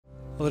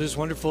Well, it is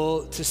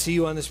wonderful to see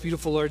you on this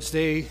beautiful Lord's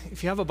Day.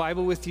 If you have a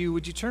Bible with you,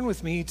 would you turn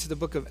with me to the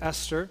book of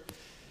Esther?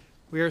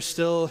 We are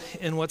still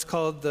in what's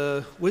called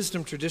the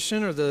wisdom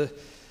tradition, or the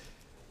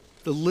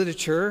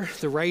literature,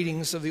 the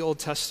writings of the Old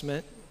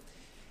Testament.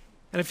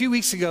 And a few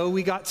weeks ago,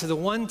 we got to the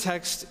one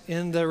text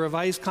in the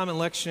Revised Common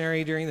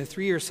Lectionary during the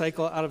 3-year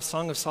cycle out of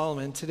Song of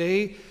Solomon.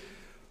 Today,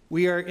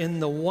 we are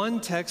in the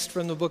one text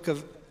from the book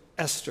of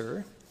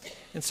Esther.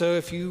 And so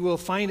if you will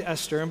find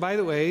Esther, and by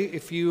the way,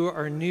 if you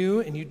are new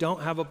and you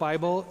don't have a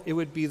Bible, it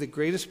would be the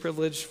greatest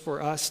privilege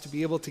for us to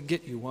be able to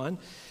get you one.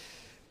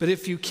 But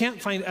if you can't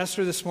find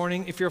Esther this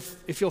morning, if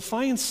you'll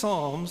find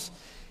Psalms,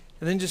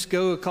 and then just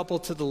go a couple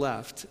to the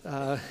left,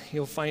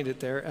 you'll find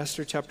it there,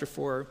 Esther chapter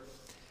 4.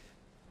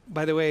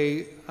 By the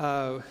way,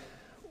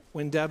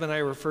 when Deb and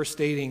I were first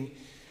dating,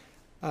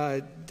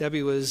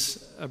 Debbie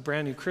was a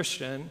brand new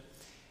Christian.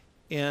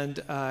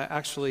 And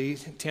actually,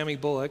 Tammy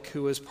Bullock,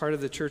 who was part of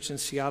the church in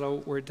Seattle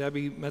where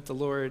Debbie met the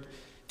Lord,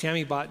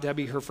 Tammy bought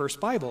Debbie her first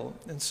Bible.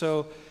 And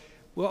so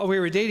while we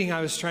were dating,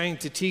 I was trying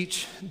to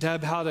teach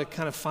Deb how to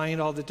kind of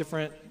find all the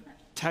different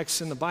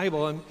texts in the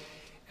Bible.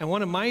 And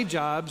one of my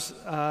jobs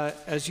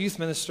as youth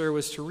minister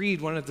was to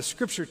read one of the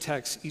scripture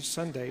texts each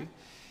Sunday.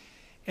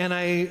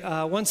 And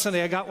one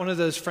Sunday, I got one of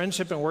those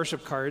friendship and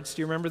worship cards.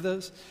 Do you remember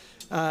those?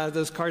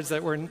 Those cards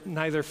that were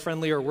neither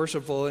friendly or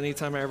worshipful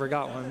anytime I ever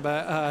got one.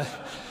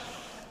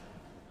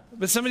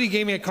 But somebody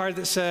gave me a card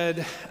that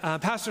said,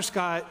 Pastor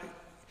Scott,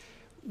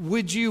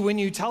 would you, when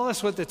you tell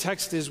us what the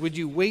text is, would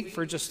you wait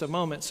for just a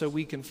moment so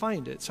we can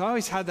find it? So I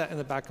always had that in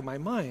the back of my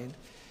mind.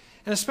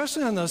 And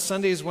especially on those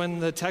Sundays when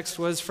the text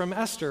was from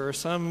Esther or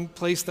some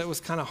place that was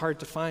kind of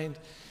hard to find.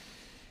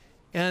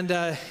 And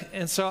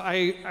so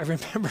I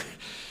remember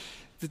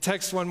the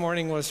text one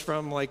morning was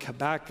from like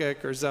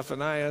Habakkuk or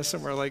Zephaniah,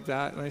 somewhere like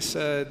that. And I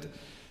said,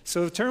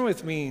 so turn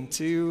with me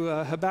to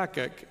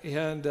Habakkuk.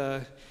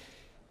 And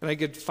I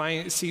could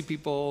see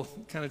people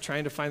kind of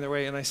trying to find their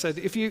way. And I said,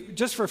 if you,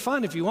 just for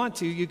fun, if you want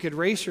to, you could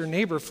race your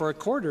neighbor for a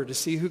quarter to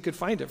see who could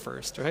find it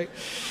first, right?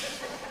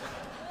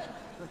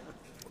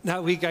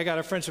 That week, I got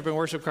a friendship and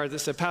worship card that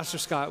said, Pastor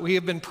Scott, we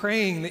have been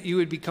praying that you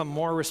would become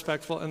more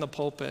respectful in the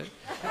pulpit.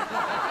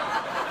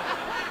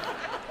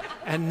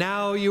 And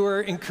now you are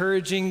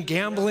encouraging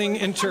gambling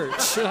in church.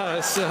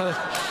 So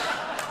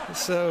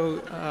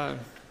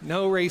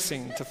no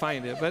racing to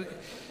find it.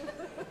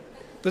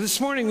 But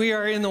this morning, we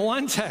are in the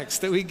one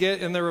text that we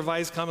get in the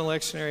Revised Common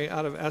Lectionary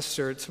out of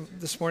Esther.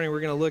 This morning, we're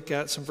going to look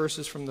at some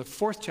verses from the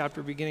 4th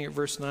chapter, beginning at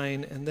verse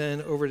 9, and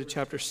then over to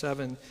chapter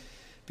 7,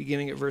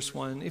 beginning at verse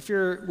 1. If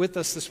you're with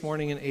us this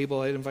morning and able,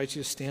 I'd invite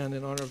you to stand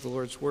in honor of the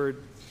Lord's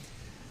word.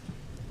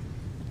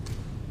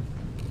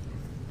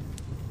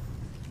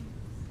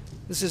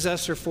 This is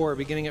Esther 4,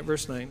 beginning at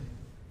verse 9.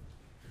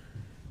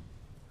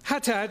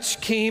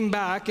 Hathach came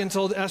back and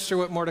told Esther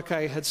what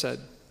Mordecai had said.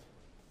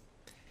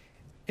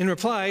 In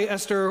reply,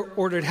 Esther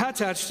ordered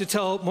Hathach to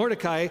tell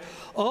Mordecai,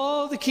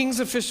 all the king's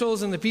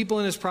officials and the people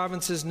in his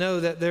provinces know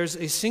that there's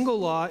a single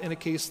law in a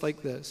case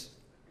like this.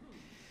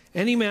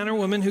 Any man or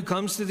woman who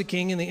comes to the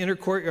king in the inner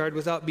courtyard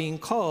without being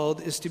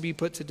called is to be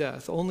put to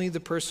death. Only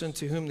the person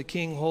to whom the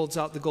king holds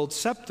out the gold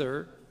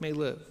scepter may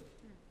live.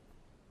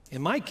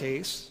 In my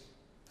case,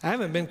 I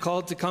haven't been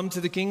called to come to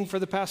the king for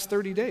the past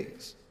 30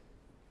 days.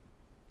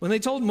 When they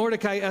told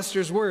Mordecai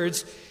Esther's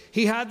words,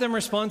 he had them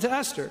respond to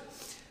Esther.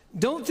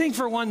 Don't think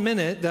for 1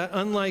 minute that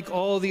unlike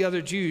all the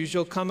other Jews,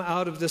 you'll come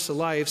out of this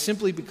alive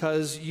simply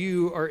because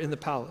you are in the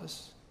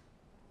palace.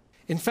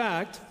 In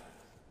fact,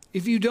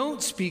 if you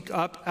don't speak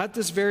up at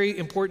this very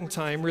important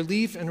time,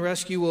 relief and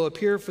rescue will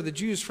appear for the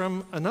Jews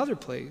from another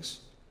place,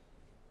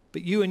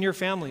 but you and your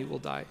family will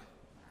die.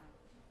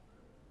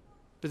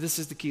 But this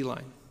is the key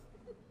line.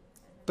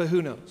 But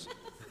who knows?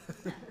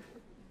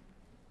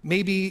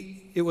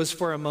 Maybe it was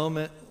for a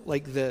moment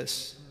like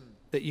this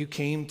that you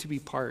came to be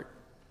part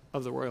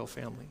of the royal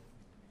family.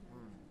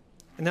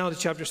 And now to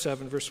chapter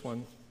 7, verse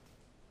 1.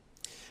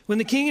 When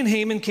the king and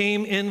Haman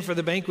came in for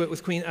the banquet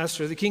with Queen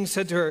Esther, the king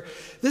said to her,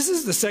 this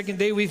is the second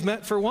day we've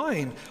met for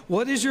wine.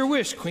 What is your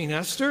wish, Queen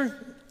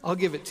Esther? I'll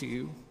give it to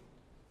you.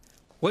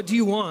 What do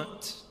you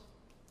want?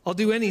 I'll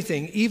do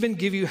anything, even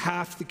give you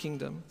half the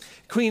kingdom.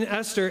 Queen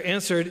Esther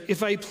answered,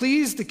 if I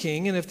please the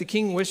king, and if the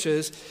king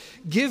wishes,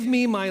 give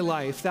me my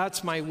life,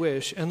 that's my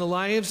wish, and the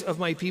lives of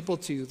my people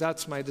too,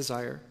 that's my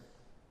desire.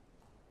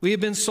 We have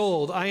been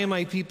sold, I and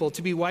my people,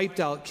 to be wiped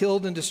out,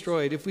 killed, and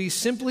destroyed. If we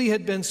simply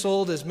had been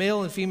sold as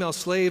male and female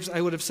slaves,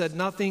 I would have said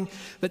nothing,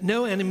 but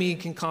no enemy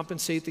can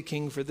compensate the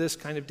king for this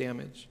kind of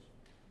damage.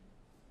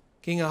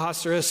 King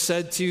Ahasuerus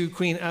said to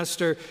Queen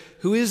Esther,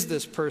 who is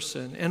this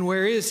person, and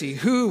where is he?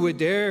 Who would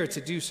dare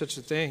to do such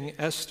a thing?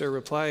 Esther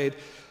replied,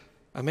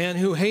 a man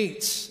who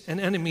hates an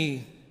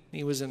enemy.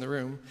 He was in the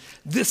room.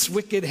 This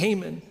wicked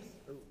Haman.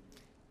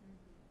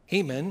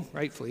 Haman,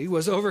 rightfully,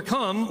 was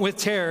overcome with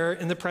terror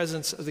in the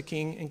presence of the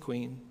king and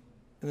queen.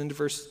 And then to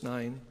verse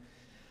 9.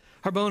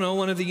 Harbona,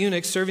 one of the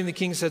eunuchs serving the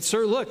king, said,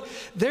 Sir, look,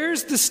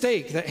 there's the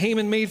stake that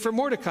Haman made for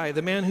Mordecai,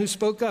 the man who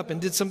spoke up and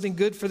did something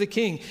good for the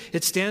king.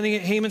 It's standing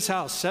at Haman's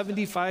house,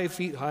 75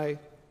 feet high.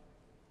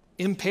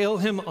 Impale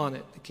him on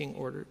it, the king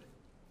ordered.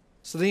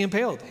 So they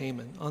impaled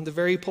Haman on the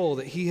very pole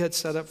that he had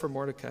set up for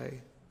Mordecai.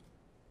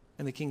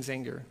 And the king's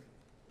anger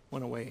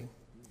went away.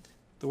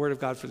 The word of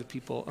God for the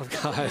people of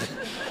God.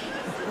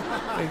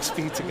 Thanks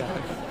be to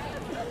God.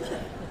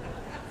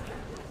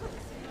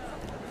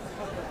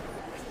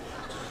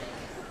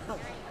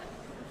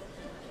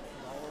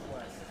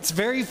 It's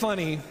very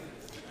funny.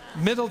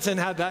 Middleton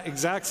had that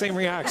exact same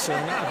reaction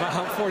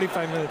about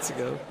 45 minutes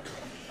ago.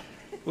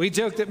 We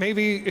joked that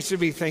maybe it should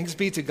be thanks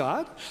be to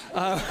God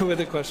with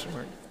a question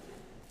mark.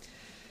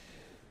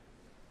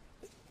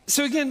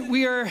 So again,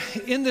 we are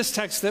in this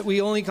text that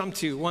we only come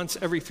to once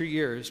every 3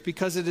 years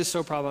because it is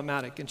so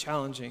problematic and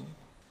challenging.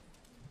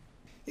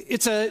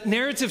 It's a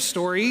narrative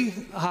story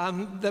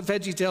that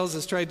VeggieTales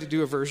has tried to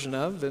do a version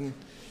of, and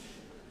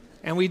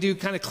we do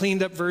kind of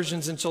cleaned up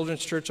versions in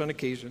children's church on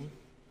occasion.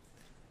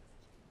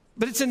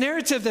 But it's a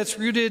narrative that's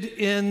rooted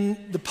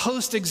in the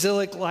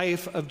post-exilic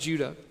life of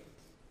Judah.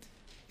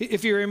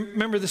 If you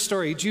remember the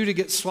story, Judah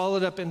gets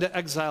swallowed up into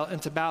exile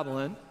into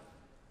Babylon.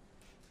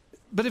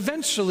 But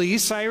eventually,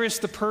 Cyrus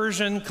the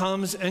Persian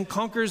comes and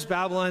conquers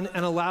Babylon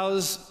and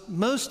allows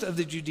most of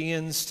the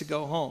Judeans to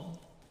go home.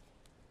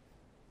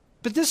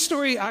 But this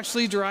story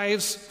actually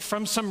derives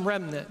from some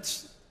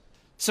remnants,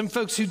 some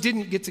folks who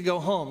didn't get to go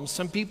home,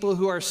 some people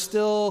who are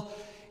still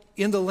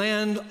in the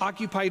land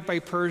occupied by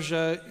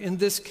Persia, in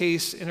this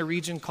case, in a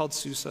region called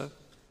Susa.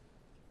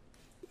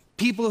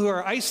 People who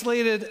are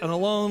isolated and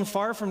alone,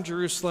 far from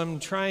Jerusalem,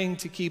 trying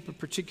to keep a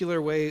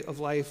particular way of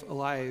life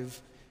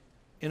alive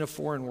in a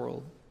foreign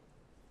world.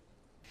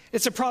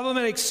 It's a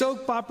problematic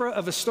soap opera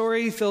of a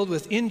story filled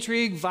with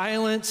intrigue,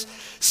 violence,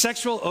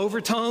 sexual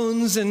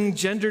overtones, and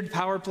gendered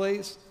power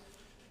plays.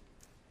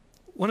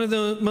 One of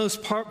the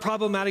most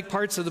problematic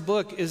parts of the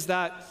book is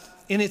that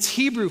in its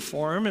Hebrew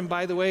form, and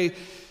by the way,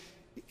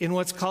 in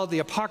what's called the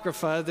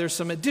Apocrypha, there's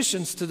some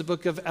additions to the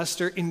book of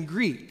Esther in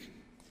Greek.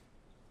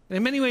 And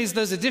in many ways,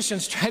 those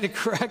additions try to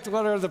correct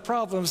what are the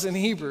problems in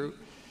Hebrew.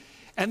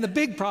 And the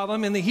big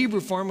problem in the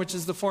Hebrew form, which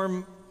is the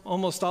form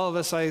almost all of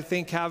us, I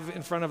think, have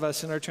in front of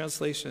us in our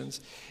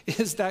translations,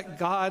 is that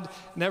God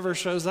never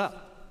shows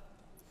up.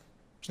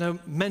 There's no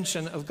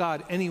mention of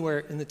God anywhere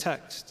in the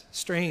text.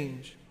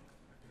 Strange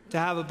to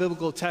have a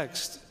biblical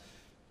text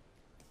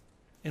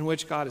in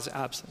which God is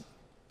absent.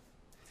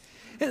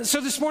 And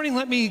so this morning,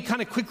 let me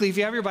kind of quickly, if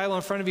you have your Bible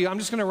in front of you, I'm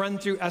just going to run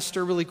through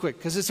Esther really quick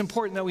because it's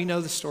important that we know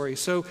the story.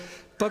 So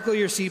buckle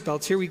your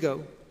seatbelts. Here we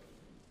go.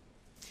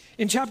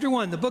 In chapter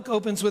 1, the book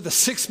opens with a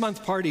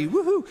 6-month party,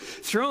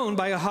 thrown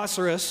by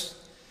Ahasuerus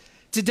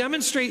to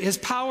demonstrate his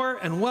power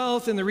and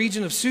wealth in the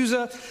region of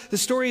Susa. The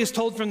story is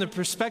told from the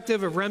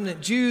perspective of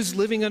remnant Jews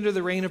living under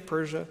the reign of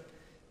Persia.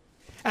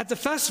 As the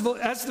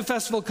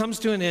festival comes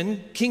to an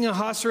end, King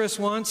Ahasuerus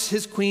wants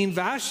his queen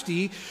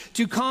Vashti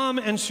to come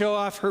and show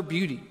off her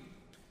beauty.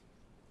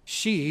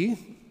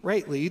 She,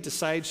 rightly,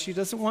 decides she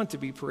doesn't want to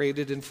be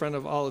paraded in front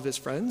of all of his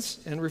friends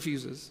and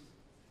refuses.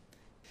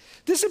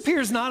 This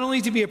appears not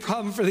only to be a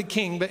problem for the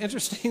king, but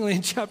interestingly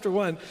in chapter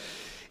 1,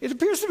 it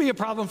appears to be a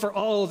problem for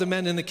all of the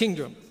men in the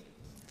kingdom.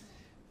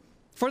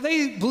 For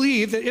they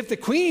believe that if the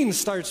queen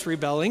starts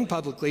rebelling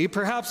publicly,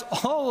 perhaps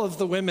all of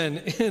the women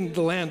in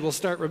the land will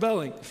start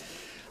rebelling.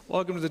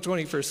 Welcome to the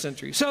 21st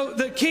century. So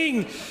the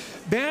king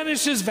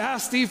banishes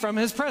Vashti from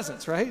his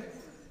presence, right?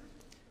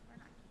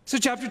 So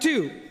chapter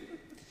 2.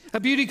 A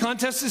beauty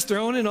contest is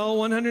thrown in all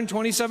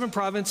 127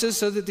 provinces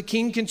so that the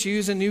king can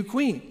choose a new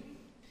queen.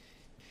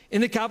 In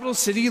the capital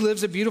city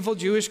lives a beautiful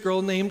Jewish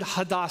girl named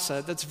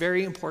Hadassah. That's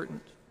very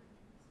important.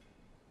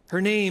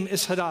 Her name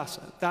is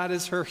Hadassah. That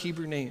is her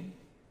Hebrew name.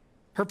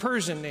 Her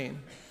Persian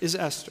name is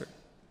Esther.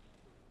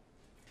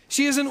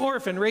 She is an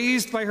orphan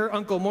raised by her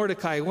uncle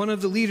Mordecai, one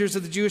of the leaders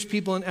of the Jewish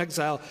people in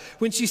exile.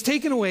 When she's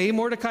taken away,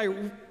 Mordecai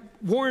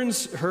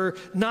warns her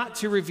not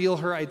to reveal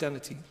her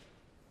identity.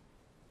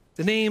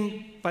 The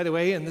name, by the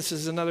way, and this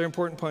is another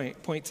important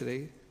point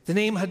today, the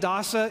name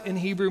Hadassah in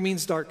Hebrew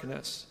means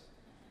darkness.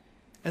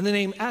 And the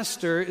name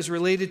Esther is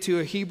related to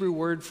a Hebrew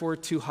word for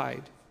to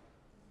hide.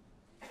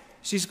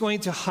 She's going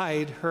to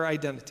hide her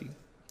identity.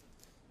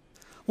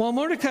 While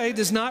Mordecai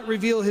does not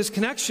reveal his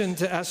connection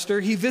to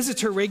Esther, he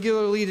visits her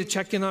regularly to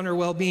check in on her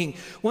well-being.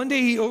 One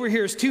day he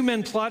overhears 2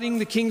 men plotting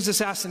the king's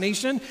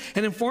assassination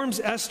and informs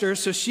Esther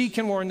so she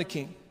can warn the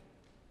king.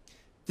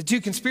 The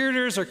 2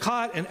 conspirators are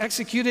caught and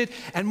executed,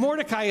 and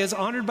Mordecai is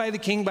honored by the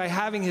king by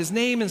having his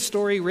name and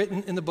story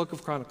written in the book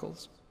of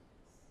Chronicles.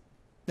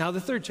 Now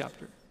the 3rd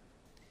chapter.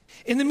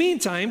 In the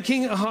meantime,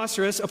 King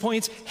Ahasuerus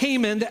appoints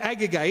Haman the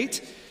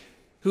Agagite,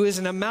 who is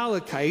an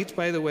Amalekite,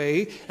 by the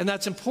way, and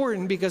that's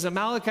important because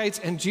Amalekites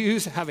and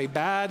Jews have a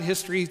bad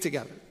history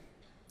together.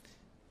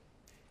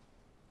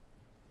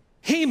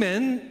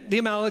 Haman, the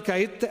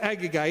Amalekite, the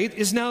Agagite,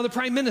 is now the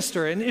prime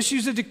minister and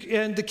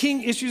the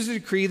king issues a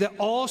decree that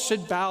all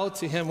should bow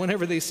to him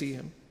whenever they see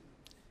him.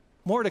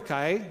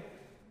 Mordecai,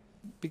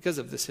 because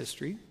of this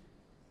history,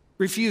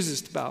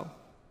 refuses to bow.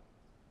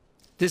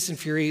 This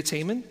infuriates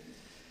Haman.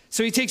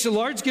 So he takes a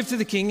large gift to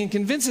the king and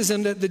convinces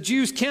him that the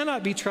Jews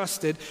cannot be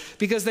trusted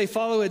because they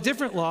follow a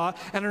different law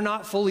and are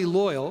not fully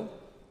loyal.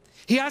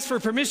 He asked for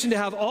permission to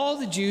have all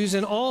the Jews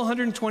in all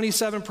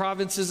 127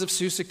 provinces of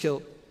Susa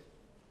killed.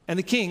 And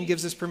the king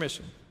gives this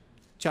permission.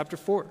 Chapter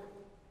 4.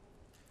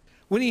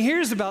 When he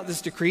hears about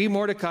this decree,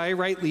 Mordecai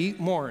rightly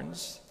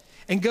mourns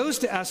and goes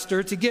to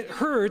Esther to get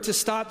her to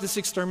stop this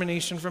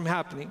extermination from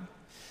happening.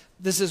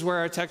 This is where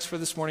our text for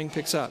this morning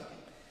picks up.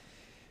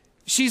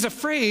 She's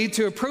afraid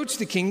to approach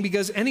the king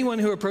because anyone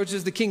who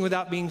approaches the king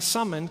without being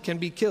summoned can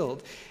be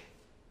killed.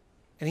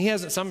 And he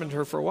hasn't summoned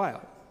her for a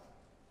while.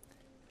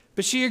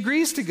 But she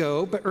agrees to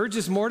go, but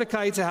urges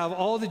Mordecai to have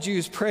all the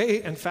Jews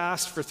pray and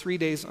fast for 3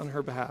 days on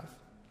her behalf.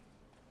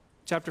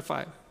 Chapter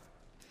 5.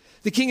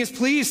 The king is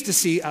pleased to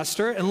see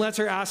Esther and lets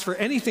her ask for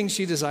anything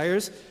she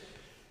desires.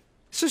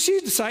 So she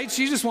decides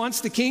she just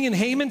wants the king and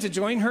Haman to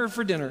join her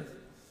for dinner.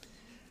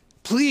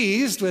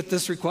 Pleased with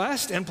this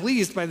request and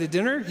pleased by the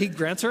dinner, he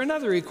grants her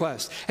another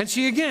request. And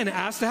she again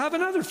asks to have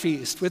another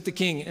feast with the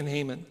king and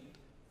Haman.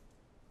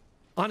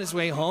 On his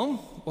way home,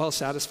 well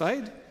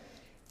satisfied,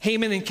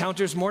 Haman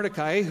encounters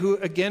Mordecai, who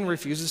again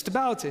refuses to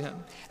bow to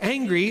him.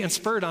 Angry and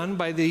spurred on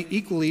by the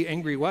equally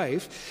angry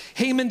wife,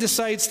 Haman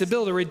decides to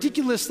build a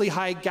ridiculously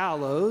high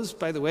gallows.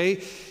 By the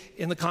way,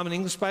 in the Common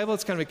English Bible,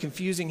 it's kind of a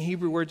confusing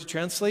Hebrew word to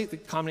translate. The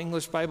Common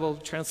English Bible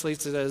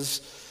translates it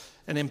as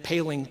an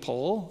impaling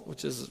pole,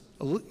 which is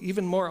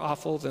even more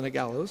awful than a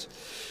gallows,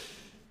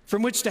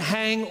 from which to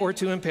hang or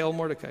to impale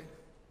Mordecai.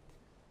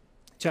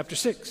 Chapter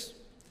 6.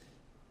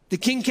 The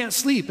king can't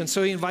sleep, and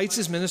so he invites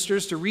his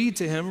ministers to read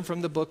to him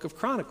from the book of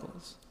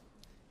Chronicles.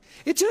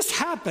 It just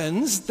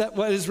happens that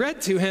what is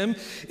read to him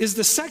is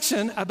the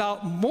section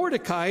about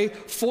Mordecai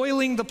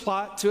foiling the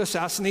plot to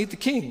assassinate the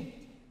king.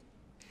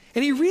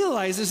 And he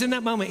realizes in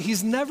that moment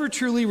he's never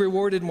truly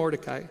rewarded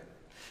Mordecai.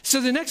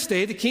 So the next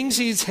day, the king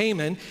sees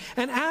Haman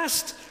and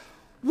asks,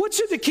 what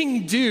should the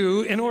king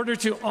do in order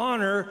to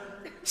honor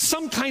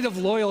some kind of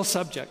loyal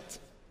subject?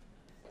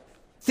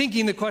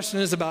 Thinking the question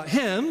is about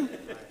him,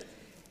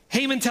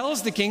 Haman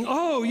tells the king,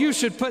 oh, you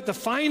should put the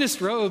finest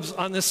robes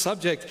on this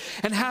subject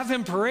and have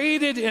him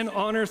paraded in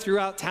honor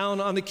throughout town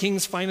on the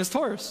king's finest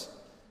horse.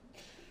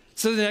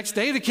 So the next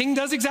day, the king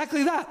does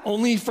exactly that,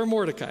 only for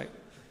Mordecai.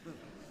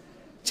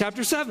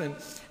 Chapter 7.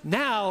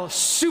 Now,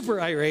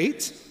 super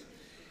irate,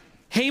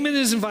 Haman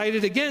is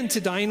invited again to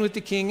dine with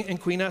the king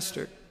and Queen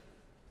Esther.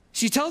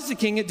 She tells the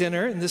king at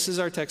dinner, and this is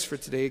our text for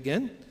today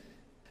again,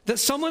 that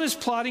someone is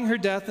plotting her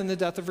death and the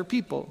death of her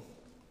people.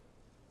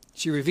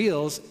 She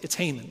reveals it's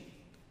Haman.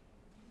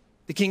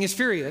 The king is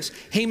furious.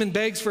 Haman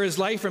begs for his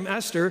life from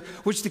Esther,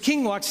 which the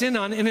king walks in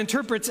on and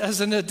interprets as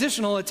an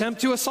additional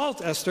attempt to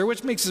assault Esther,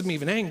 which makes him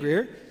even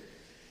angrier.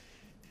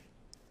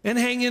 And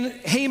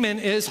Haman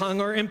is hung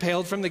or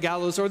impaled from the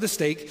gallows or the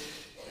stake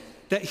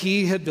that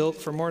he had built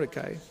for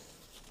Mordecai.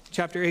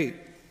 Chapter 8.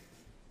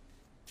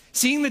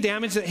 Seeing the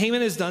damage that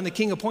Haman has done, the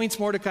king appoints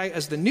Mordecai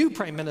as the new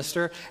prime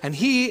minister, and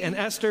he and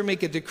Esther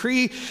make a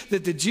decree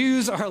that the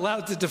Jews are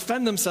allowed to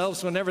defend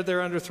themselves whenever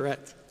they're under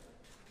threat.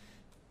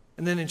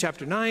 And then in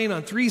chapter 9,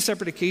 on 3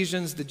 separate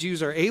occasions, the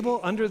Jews are able,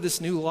 under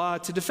this new law,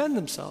 to defend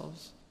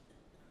themselves.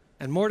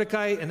 And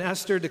Mordecai and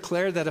Esther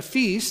declare that a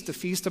feast, the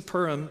Feast of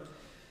Purim,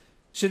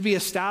 should be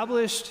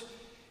established.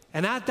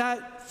 And at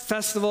that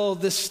festival,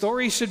 this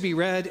story should be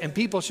read, and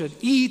people should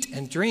eat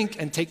and drink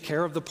and take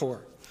care of the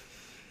poor.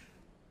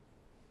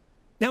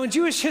 Now, in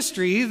Jewish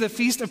history, the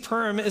Feast of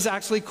Purim is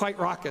actually quite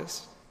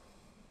raucous.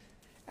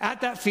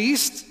 At that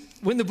feast,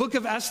 when the book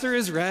of Esther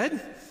is read,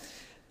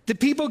 the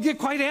people get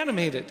quite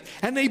animated,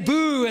 and they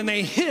boo and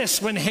they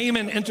hiss when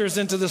Haman enters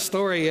into the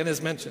story and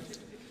is mentioned.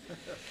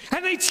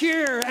 And they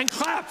cheer and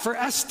clap for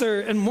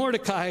Esther and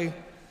Mordecai.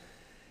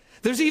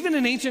 There's even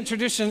an ancient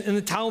tradition in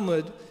the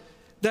Talmud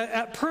that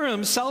at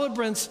Purim,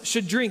 celebrants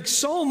should drink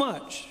so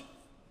much,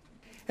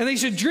 and they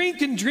should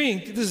drink and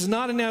drink. This is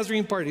not a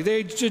Nazarene party.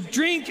 They should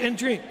drink and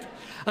drink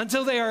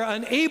until they are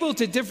unable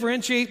to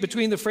differentiate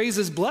between the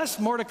phrases bless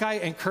Mordecai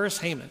and curse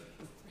Haman.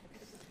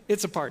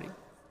 It's a party.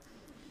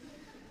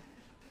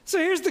 So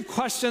here's the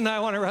question that I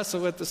want to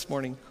wrestle with this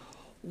morning.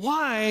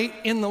 Why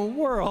in the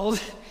world,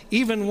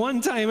 even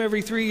one time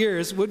every 3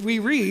 years, would we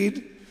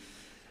read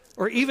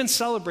or even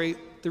celebrate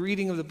the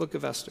reading of the book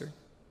of Esther?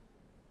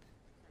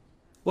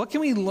 What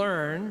can we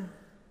learn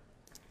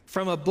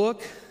from a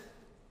book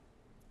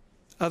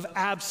of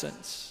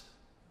absence?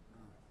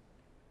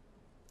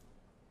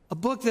 A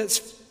book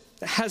that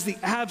has the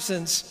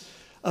absence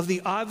of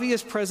the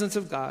obvious presence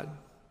of God,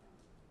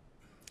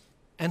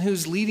 and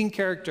whose leading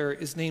character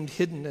is named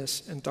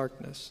hiddenness and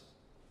darkness.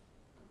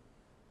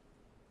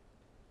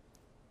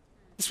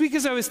 This week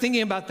as I was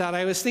thinking about that,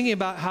 I was thinking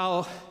about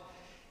how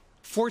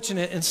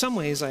fortunate in some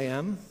ways I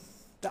am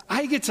that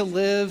I get to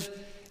live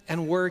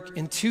and work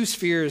in 2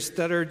 spheres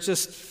that are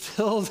just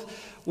filled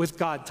with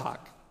God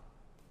talk,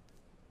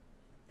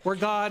 where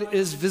God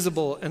is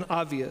visible and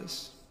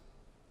obvious.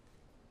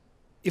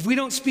 If we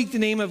don't speak the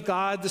name of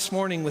God this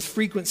morning with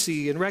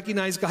frequency and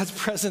recognize God's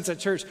presence at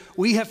church,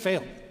 we have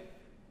failed.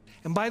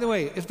 And by the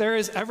way, if there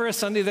is ever a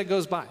Sunday that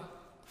goes by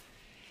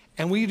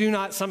and we do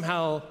not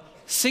somehow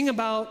sing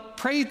about,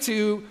 pray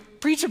to,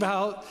 preach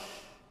about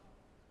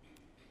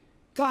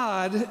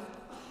God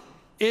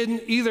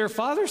in either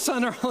Father,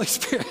 Son, or Holy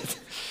Spirit.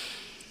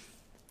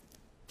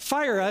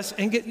 Fire us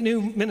and get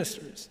new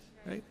ministers,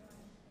 right?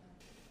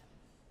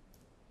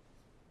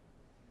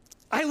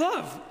 I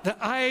love that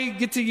I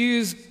get to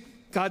use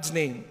God's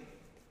name.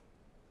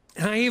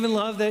 And I even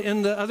love that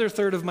in the other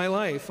third of my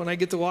life, when I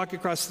get to walk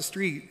across the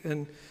street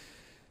and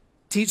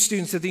teach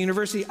students at the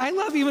university. I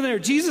love even there,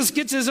 Jesus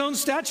gets his own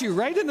statue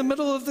right in the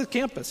middle of the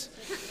campus.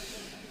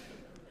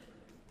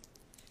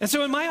 And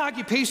so in my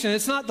occupation,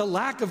 it's not the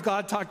lack of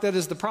God talk that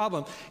is the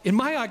problem. In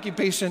my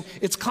occupation,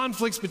 it's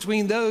conflicts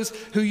between those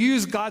who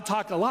use God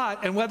talk a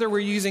lot and whether we're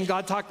using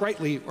God talk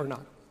rightly or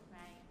not.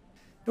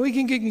 And we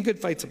can get in good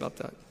fights about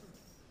that.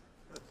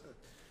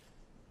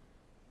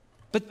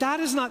 But that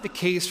is not the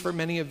case for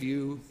many of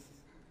you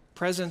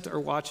present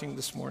or watching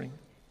this morning.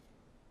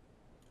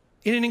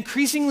 In an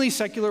increasingly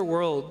secular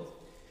world,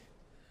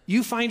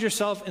 you find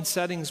yourself in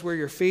settings where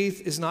your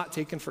faith is not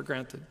taken for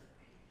granted,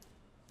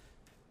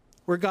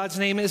 where God's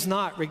name is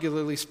not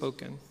regularly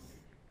spoken,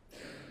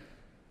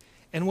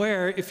 and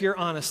where, if you're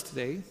honest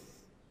today,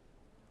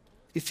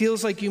 it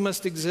feels like you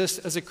must exist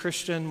as a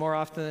Christian more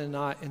often than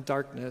not in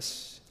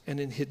darkness and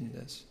in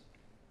hiddenness.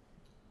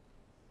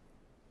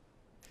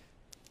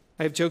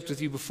 I've joked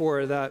with you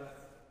before that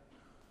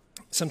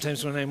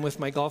sometimes when I'm with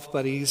my golf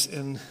buddies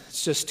and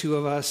it's just two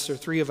of us or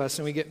three of us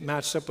and we get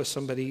matched up with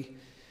somebody,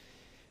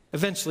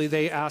 eventually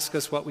they ask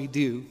us what we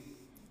do.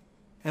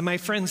 And my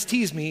friends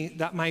tease me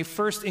that my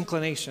first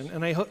inclination,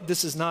 and I hope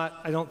this is not,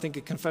 I don't think,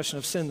 a confession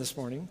of sin this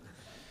morning,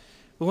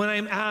 but when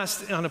I'm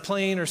asked on a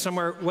plane or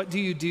somewhere, what do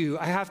you do?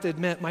 I have to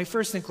admit, my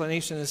first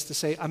inclination is to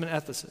say, I'm an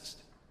ethicist.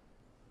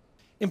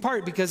 In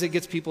part because it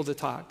gets people to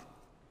talk.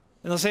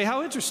 And they'll say,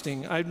 how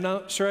interesting. I'm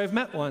not sure I've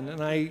met one.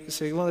 And I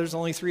say, well, there's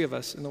only 3 of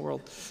us in the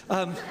world.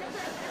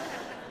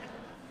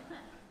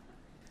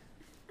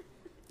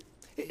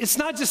 It's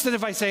not just that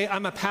if I say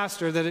I'm a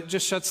pastor that it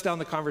just shuts down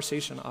the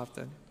conversation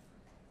often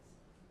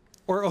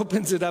or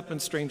opens it up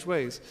in strange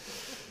ways.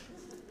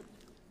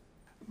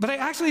 But I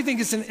actually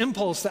think it's an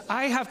impulse that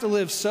I have to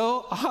live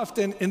so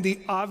often in the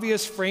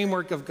obvious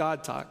framework of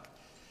God talk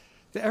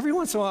that every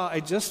once in a while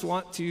I just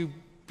want to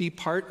be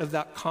part of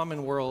that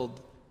common world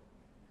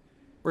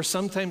where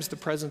sometimes the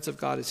presence of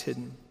God is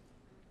hidden.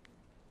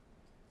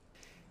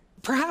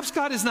 Perhaps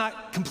God is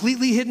not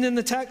completely hidden in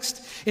the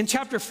text. In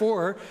chapter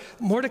 4,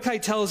 Mordecai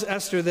tells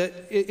Esther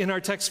that, in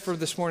our text for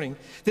this morning,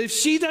 that if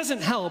she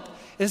doesn't help,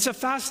 and it's a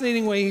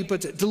fascinating way he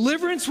puts it,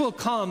 deliverance will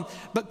come,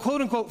 but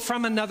quote unquote,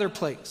 from another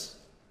place.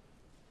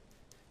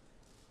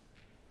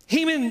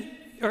 Haman,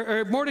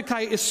 or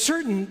Mordecai, is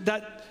certain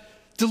that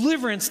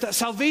deliverance, that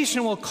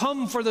salvation will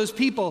come for those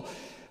people,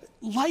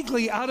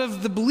 likely out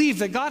of the belief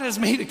that God has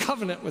made a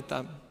covenant with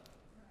them.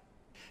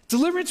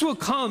 Deliverance will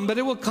come, but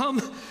it will come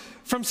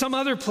from some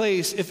other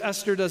place if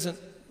Esther doesn't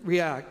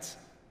react.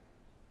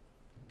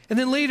 And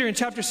then later in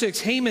chapter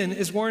 6, Haman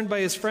is warned by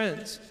his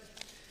friends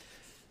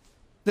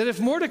that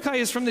if Mordecai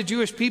is from the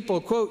Jewish people,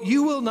 quote,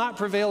 you will not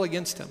prevail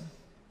against him.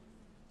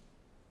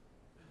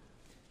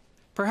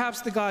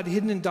 Perhaps the God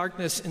hidden in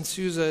darkness in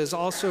Susa is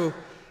also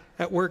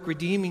at work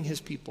redeeming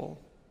his people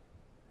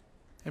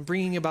and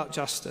bringing about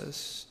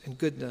justice and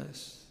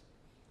goodness.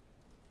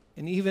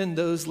 And even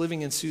those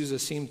living in Susa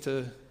seem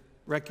to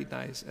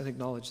recognize and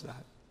acknowledge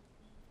that.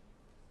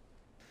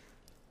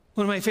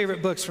 One of my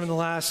favorite books from the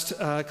last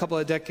couple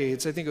of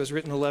decades, I think it was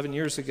written 11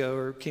 years ago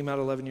or came out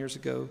 11 years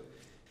ago,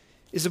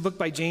 is a book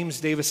by James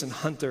Davison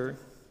Hunter.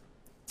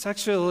 It's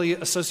actually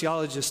a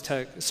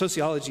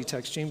sociology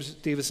text. James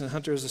Davison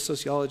Hunter is a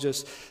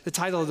sociologist. The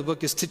title of the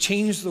book is To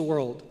Change the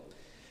World: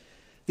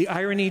 The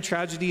Irony,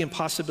 Tragedy, and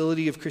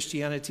Possibility of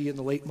Christianity in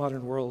the Late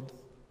Modern World.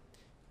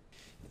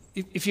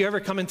 If you ever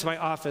come into my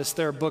office,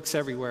 there are books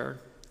everywhere,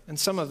 and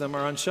some of them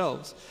are on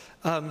shelves.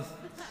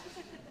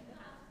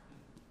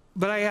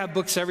 But I have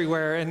books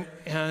everywhere,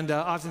 and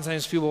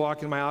oftentimes people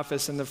walk in my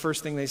office, and the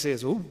first thing they say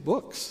is, oh,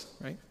 books,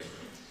 right?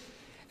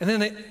 And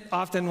then they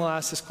often will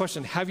ask this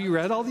question, have you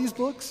read all these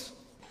books?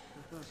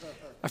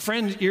 A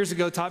friend years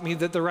ago taught me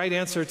that the right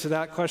answer to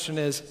that question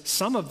is,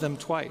 some of them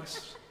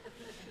twice.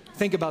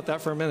 Think about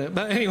that for a minute.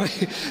 But anyway,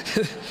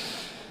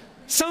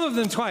 some of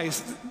them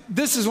twice.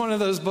 This is one of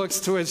those books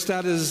to which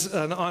that is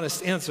an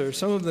honest answer.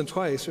 Some of them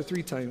twice or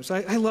 3 times.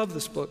 I love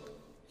this book.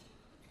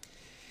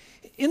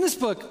 In this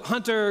book,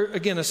 Hunter,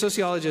 again, a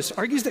sociologist,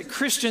 argues that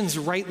Christians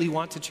rightly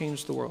want to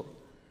change the world.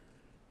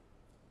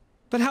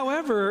 But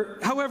however,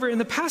 in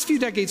the past few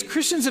decades,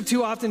 Christians have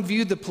too often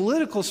viewed the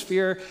political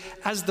sphere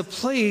as the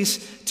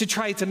place to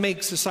try to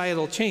make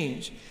societal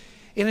change.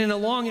 And in a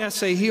long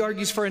essay, he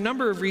argues for a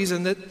number of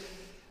reasons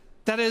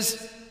that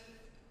as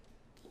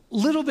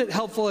little bit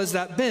helpful as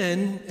that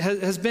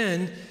has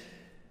been,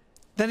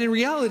 that in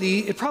reality,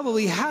 it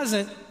probably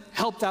hasn't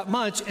helped that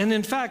much, and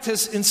in fact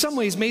has in some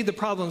ways made the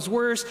problems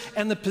worse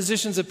and the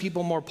positions of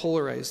people more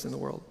polarized in the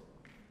world.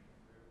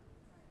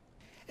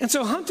 And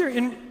so Hunter,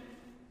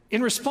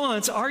 in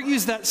response,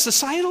 argues that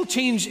societal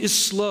change is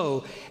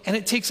slow and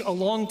it takes a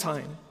long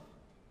time.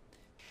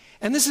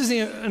 And this is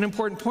an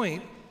important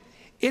point.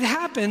 It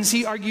happens,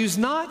 he argues,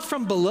 not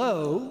from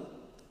below,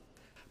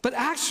 but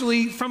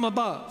actually from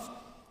above.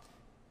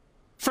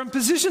 from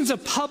positions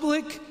of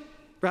public,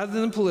 rather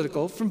than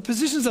political, from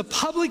positions of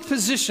public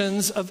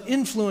positions of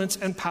influence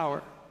and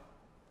power.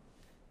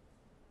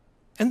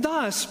 And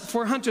thus,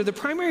 for Hunter, the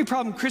primary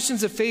problem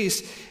Christians have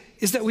faced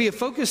is that we have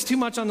focused too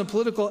much on the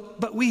political,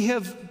 but we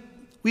have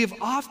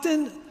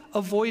often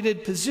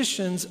avoided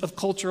positions of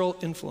cultural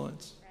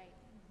influence.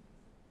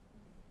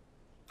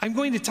 I'm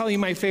going to tell you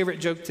my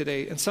favorite joke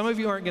today, and some of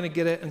you aren't going to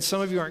get it, and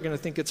some of you aren't going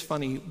to think it's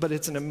funny, but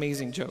it's an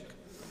amazing joke.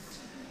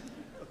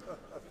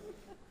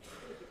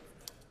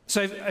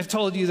 So I've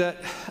told you that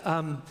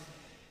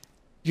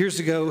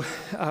years ago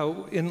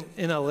in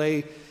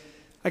LA,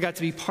 I got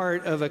to be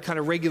part of a kind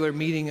of regular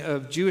meeting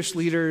of Jewish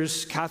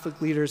leaders,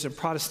 Catholic leaders, and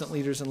Protestant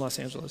leaders in Los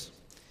Angeles.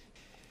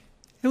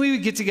 And we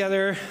would get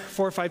together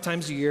 4 or 5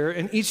 times a year,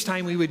 and each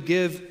time we would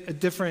give a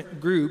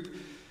different group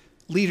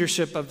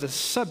leadership of the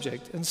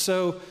subject. And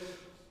so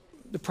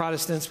the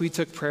Protestants, we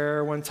took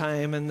prayer one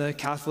time, and the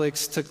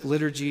Catholics took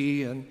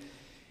liturgy,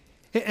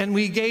 and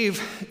we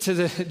gave to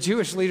the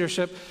Jewish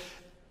leadership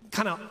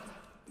kind of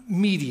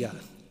media.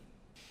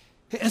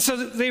 And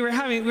so we were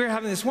having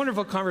this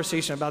wonderful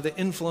conversation about the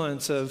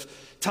influence of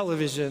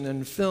television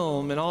and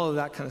film and all of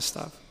that kind of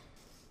stuff.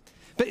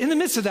 But in the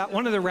midst of that,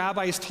 one of the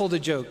rabbis told a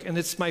joke, and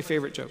it's my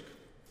favorite joke.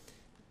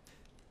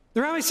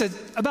 The rabbi said,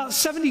 about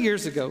 70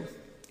 years ago,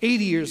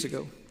 80 years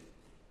ago,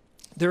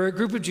 there were a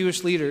group of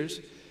Jewish leaders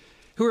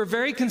who were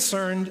very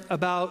concerned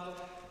about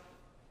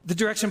the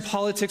direction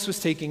politics was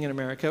taking in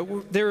America.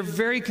 They were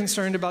very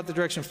concerned about the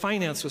direction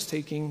finance was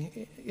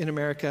taking in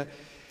America.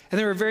 And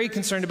they were very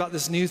concerned about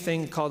this new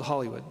thing called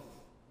Hollywood.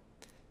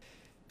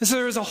 And so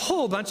there was a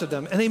whole bunch of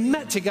them, and they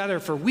met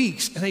together for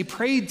weeks, and they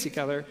prayed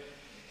together.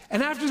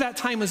 And after that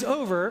time was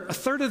over, a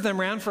third of them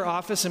ran for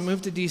office and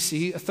moved to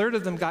DC, a third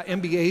of them got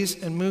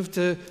MBAs and moved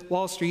to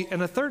Wall Street,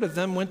 and a third of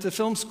them went to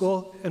film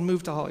school and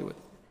moved to Hollywood.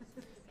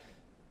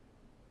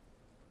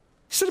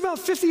 He said about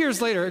 50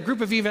 years later, a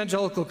group of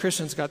evangelical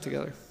Christians got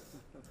together.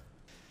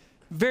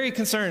 Very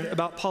concerned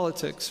about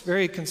politics,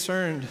 very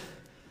concerned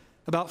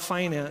about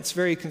finance,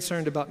 very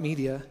concerned about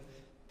media.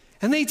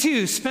 And they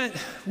too spent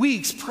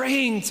weeks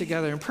praying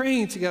together.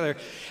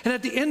 And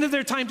at the end of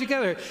their time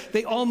together,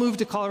 they all moved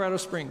to Colorado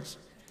Springs.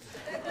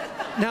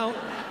 Now,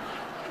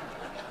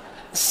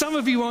 some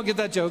of you won't get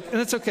that joke,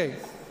 and it's okay.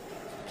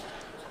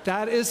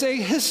 That is a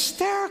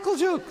hysterical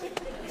joke.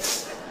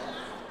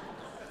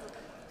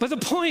 But the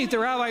point the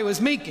rabbi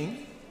was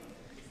making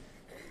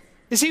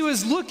is he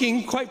was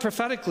looking quite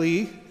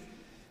prophetically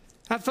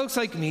at folks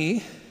like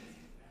me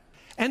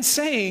and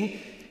saying,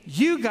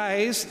 you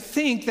guys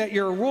think that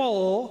your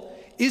role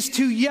is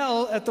to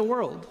yell at the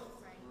world,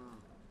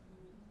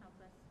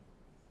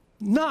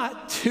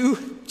 not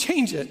to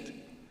change it.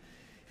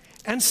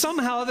 And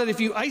somehow that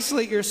if you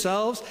isolate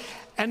yourselves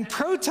and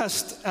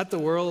protest at the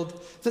world,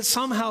 that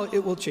somehow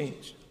it will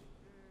change.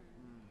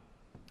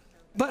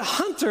 But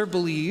Hunter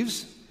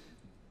believes,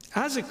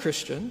 as a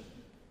Christian,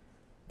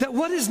 that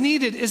what is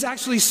needed is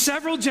actually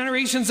several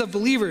generations of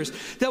believers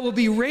that will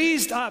be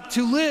raised up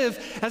to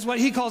live as what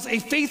he calls a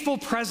faithful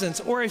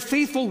presence or a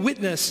faithful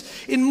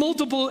witness in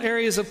multiple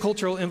areas of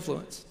cultural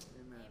influence.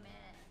 Amen.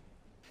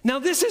 Now,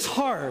 this is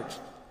hard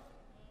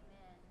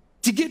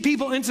to get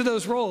people into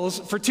those roles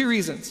for 2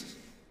 reasons.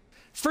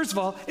 First of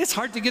all, it's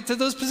hard to get to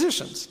those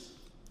positions.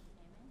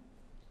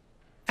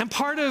 And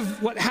part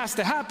of what has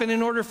to happen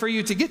in order for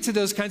you to get to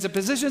those kinds of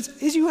positions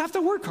is you have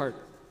to work hard.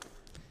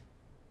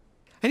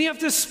 And you have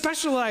to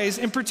specialize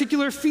in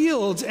particular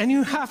fields, and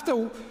you have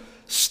to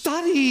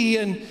study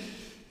and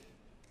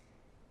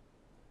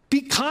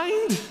be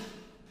kind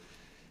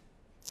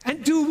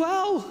and do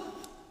well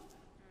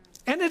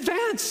and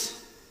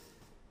advance.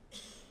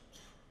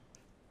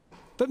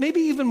 But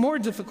maybe even more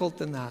difficult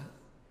than that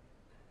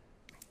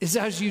is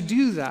as you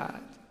do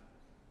that,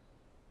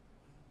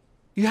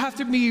 you have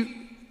to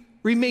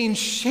remain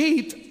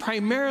shaped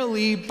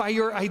primarily by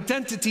your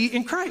identity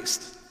in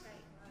Christ.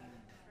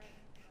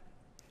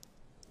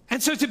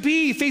 And so to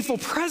be faithful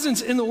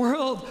presence in the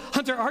world,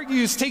 Hunter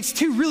argues, takes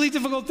 2 really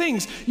difficult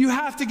things. You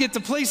have to get to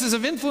places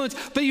of influence,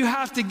 but you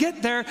have to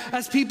get there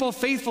as people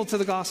faithful to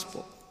the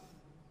gospel.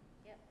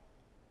 Yep.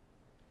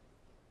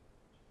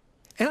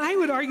 And I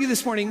would argue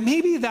this morning,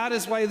 maybe that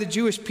is why the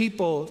Jewish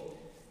people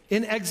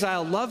in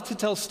exile love to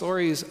tell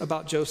stories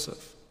about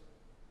Joseph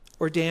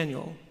or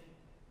Daniel,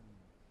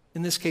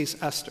 in this case,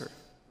 Esther.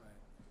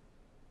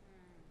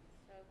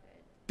 So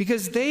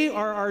because they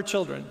are our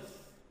children,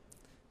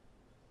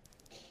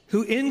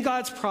 who in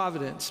God's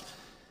providence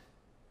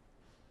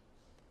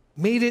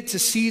made it to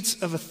seats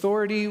of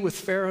authority with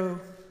Pharaoh,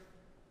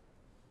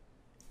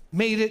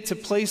 made it to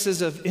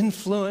places of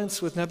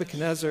influence with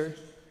Nebuchadnezzar,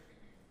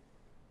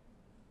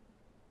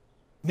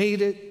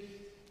 made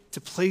it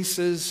to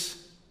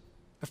places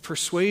of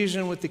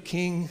persuasion with the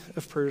king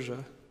of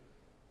Persia,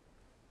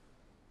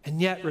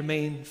 and yet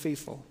remain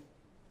faithful.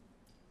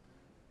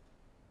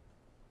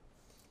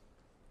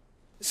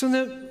 So in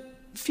the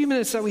few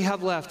minutes that we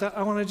have left,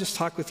 I want to just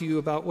talk with you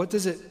about what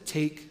does it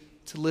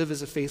take to live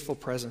as a faithful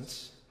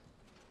presence.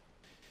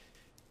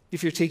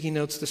 If you're taking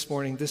notes this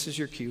morning, this is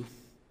your cue.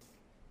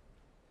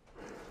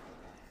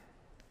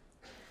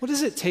 What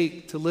does it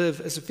take to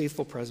live as a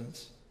faithful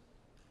presence?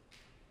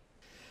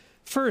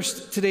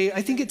 First, today,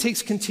 I think it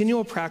takes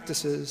continual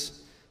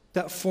practices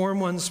that form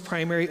one's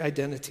primary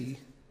identity.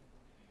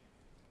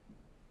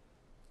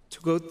 To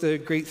quote the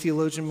great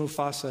theologian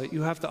Mufasa,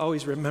 you have to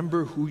always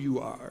remember who you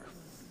are.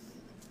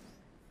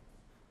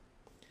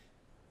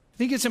 I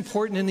think it's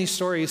important in these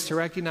stories to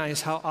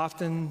recognize how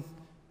often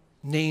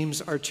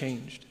names are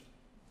changed.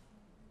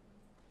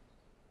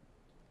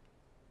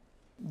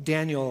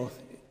 Daniel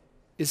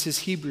is his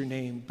Hebrew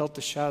name.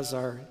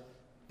 Belteshazzar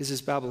is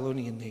his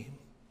Babylonian name.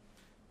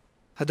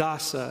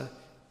 Hadassah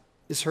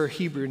is her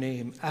Hebrew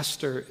name.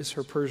 Esther is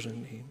her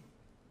Persian name.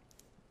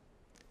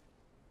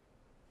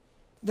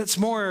 That's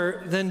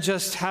more than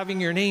just having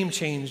your name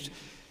changed.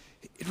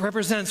 It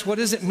represents what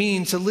does it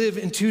mean to live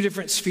in two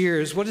different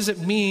spheres? What does it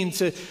mean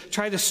to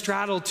try to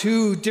straddle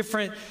two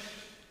different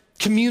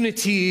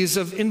communities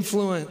of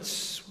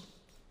influence?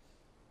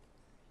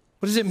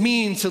 What does it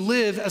mean to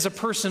live as a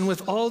person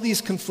with all these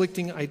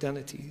conflicting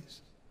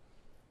identities?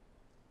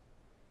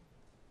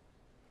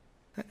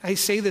 I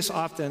say this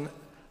often.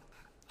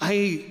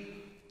 I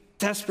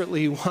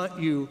desperately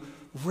want you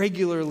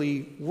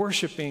regularly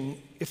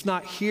worshiping, if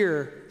not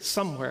here,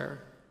 somewhere.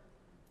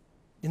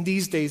 In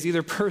these days,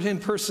 either in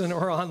person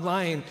or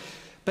online,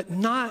 but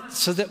not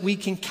so that we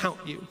can count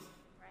you.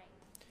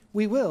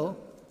 We will,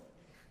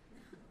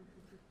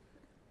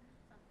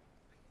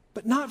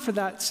 but not for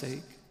that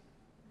sake.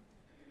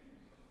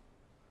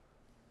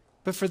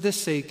 But for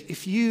this sake,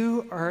 if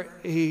you are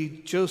a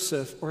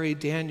Joseph or a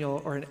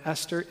Daniel or an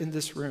Esther in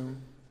this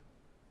room,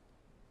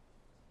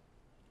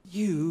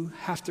 you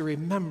have to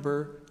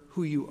remember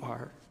who you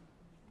are.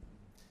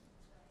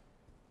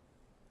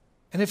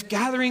 And if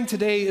gathering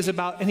today is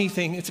about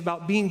anything, it's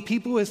about being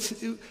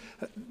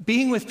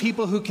with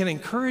people who can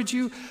encourage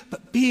you,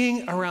 but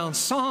being around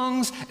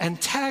songs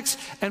and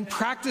texts and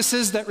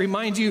practices that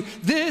remind you,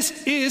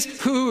 this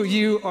is who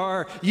you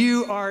are.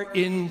 You are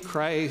in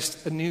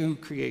Christ, a new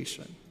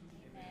creation.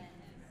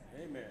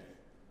 Amen.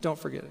 Don't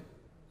forget it.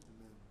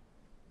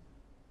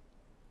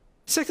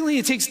 Secondly,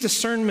 it takes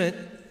discernment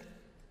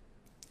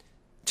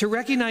to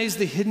recognize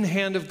the hidden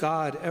hand of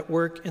God at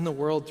work in the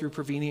world through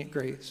prevenient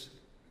grace.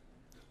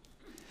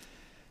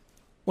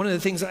 One of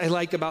the things I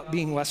like about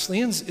being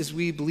Wesleyans is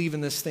we believe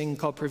in this thing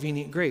called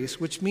prevenient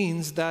grace, which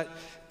means that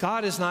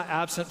God is not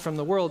absent from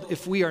the world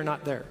if we are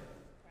not there.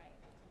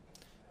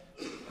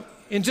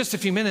 In just a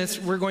few minutes,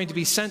 we're going to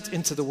be sent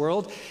into the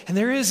world, and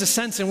there is a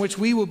sense in which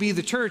we will be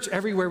the church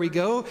everywhere we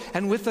go,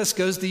 and with us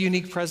goes the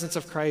unique presence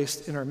of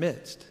Christ in our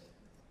midst.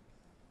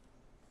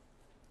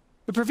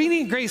 But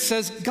prevenient grace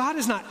says God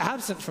is not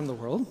absent from the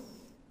world.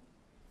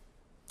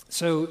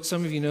 So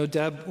some of you know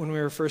Deb, when we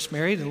were first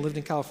married and lived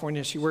in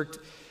California, she worked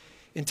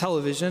in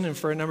television and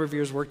for a number of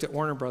years worked at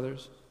Warner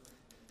Brothers.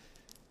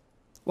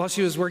 While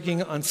she was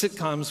working on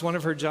sitcoms, one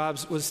of her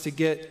jobs was to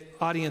get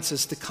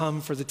audiences to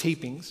come for the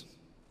tapings.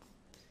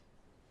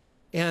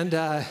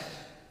 And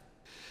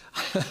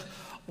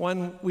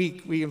one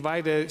week she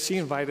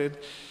invited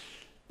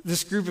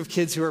this group of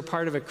kids who are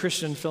part of a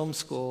Christian film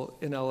school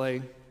in LA.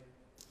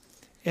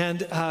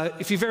 And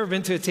if you've ever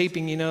been to a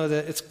taping, you know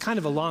that it's kind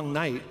of a long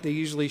night. They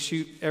usually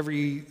shoot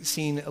every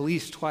scene at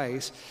least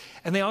twice.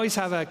 And they always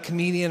have a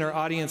comedian or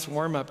audience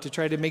warm-up to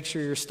try to make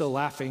sure you're still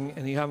laughing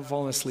and you haven't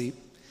fallen asleep.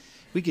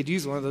 We could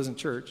use one of those in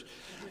church.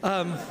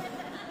 But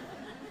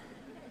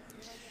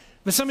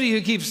somebody who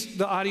keeps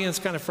the audience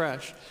kind of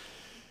fresh.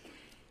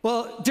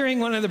 Well, during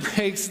one of the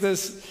breaks,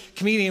 this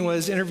comedian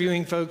was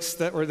interviewing folks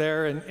that were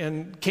there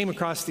and came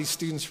across these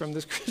students from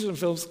this Christian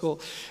film school.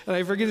 And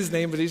I forget his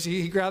name, but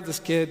he grabbed this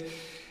kid.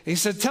 And he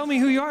said, "Tell me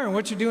who you are and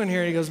what you're doing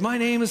here." And he goes, "My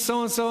name is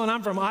so-and-so, and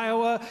I'm from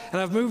Iowa, and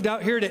I've moved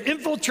out here to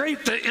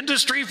infiltrate the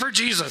industry for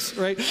Jesus,"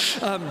 right?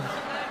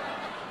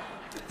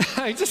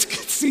 I just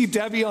could see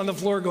Debbie on the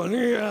floor going,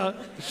 "Yeah."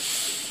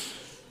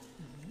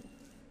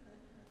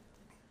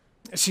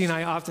 She and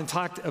I often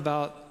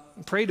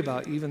prayed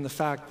about even the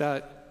fact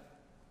that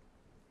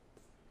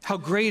how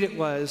great it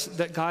was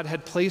that God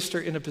had placed her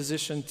in a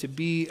position to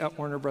be at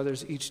Warner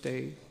Brothers each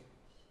day.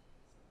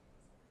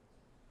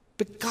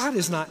 But God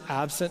is not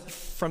absent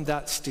from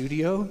that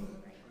studio,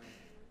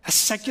 as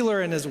secular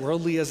and as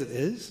worldly as it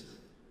is.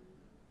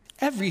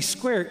 Every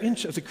square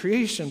inch of the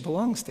creation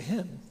belongs to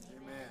Him.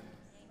 Amen.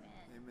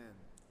 Amen.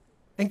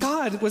 And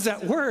God was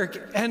at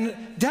work, and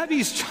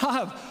Debbie's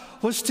job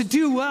was to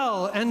do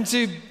well and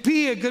to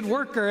be a good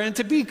worker and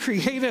to be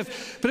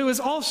creative, but it was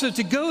also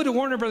to go to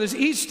Warner Brothers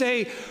each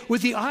day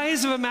with the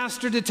eyes of a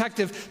master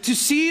detective, to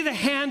see the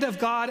hand of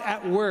God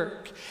at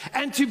work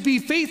and to be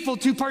faithful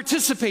to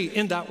participate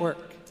in that work.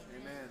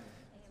 Amen.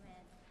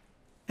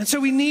 And so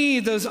we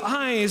need those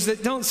eyes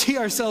that don't see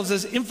ourselves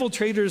as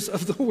infiltrators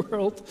of the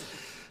world,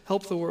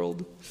 help the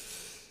world,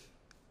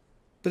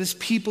 but as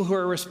people who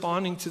are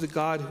responding to the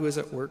God who is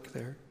at work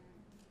there.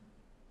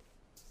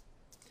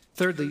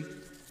 Thirdly,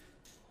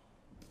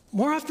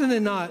 more often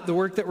than not, the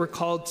work that we're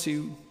called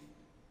to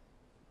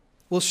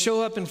will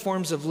show up in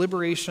forms of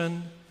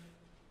liberation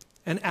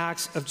and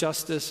acts of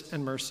justice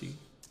and mercy.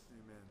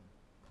 Amen.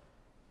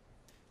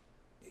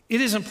 It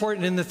is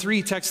important in the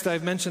three texts that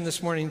I've mentioned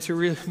this morning to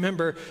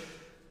remember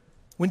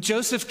when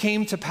Joseph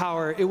came to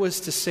power, it was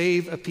to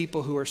save a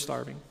people who are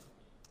starving.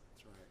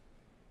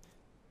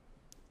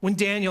 When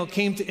Daniel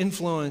came to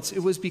influence, it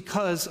was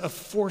because of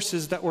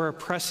forces that were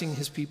oppressing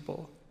his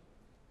people.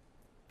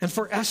 And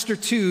for Esther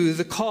too,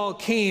 the call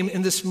came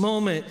in this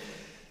moment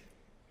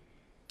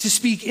to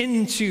speak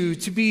into,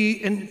 to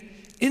be an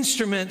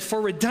instrument for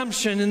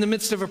redemption in the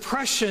midst of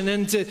oppression,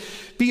 and to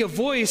be a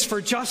voice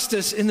for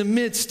justice in the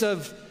midst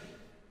of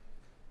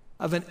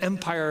an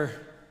empire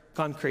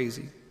gone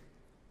crazy.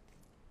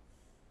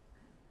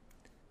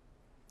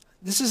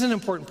 This is an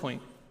important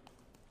point.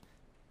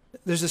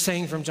 There's a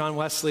saying from John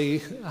Wesley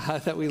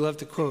that we love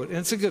to quote, and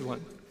it's a good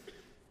one.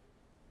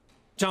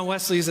 John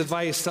Wesley's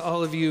advice to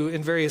all of you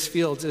in various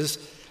fields is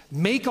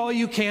make all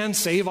you can,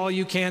 save all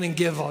you can, and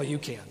give all you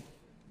can.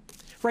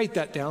 Write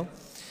that down.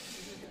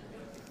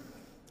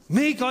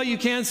 Make all you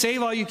can,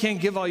 save all you can,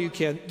 give all you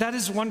can. That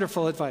is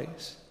wonderful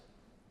advice.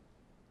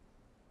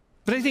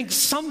 But I think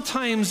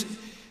sometimes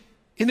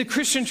in the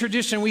Christian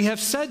tradition, we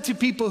have said to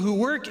people who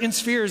work in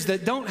spheres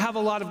that don't have a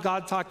lot of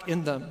God talk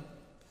in them,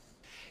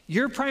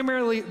 your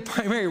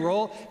primary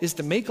role is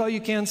to make all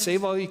you can,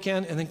 save all you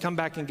can, and then come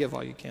back and give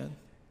all you can.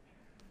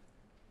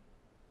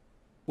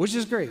 Which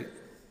is great.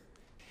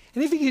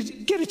 And if you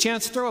get a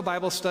chance, throw a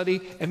Bible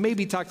study and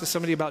maybe talk to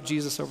somebody about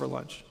Jesus over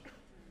lunch.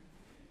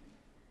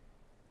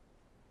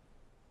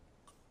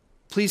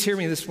 Please hear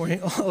me this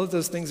morning. All of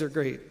those things are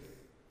great.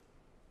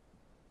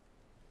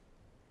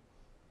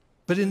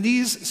 But in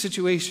these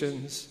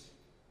situations,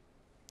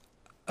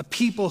 a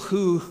people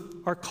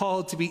who are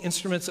called to be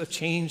instruments of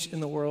change in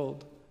the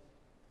world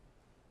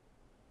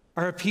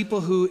are a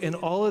people who, in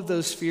all of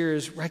those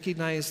spheres,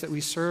 recognize that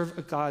we serve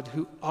a God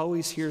who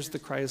always hears the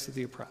cries of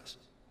the oppressed.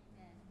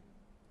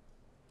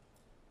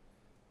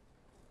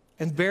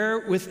 And bear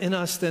within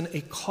us then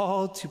a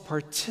call to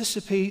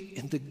participate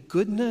in the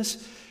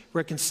goodness,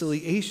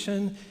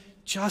 reconciliation,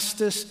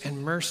 justice,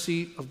 and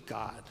mercy of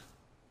God.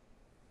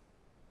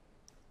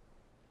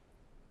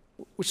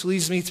 Which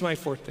leads me to my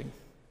fourth thing.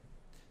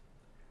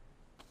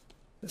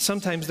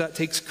 Sometimes that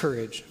takes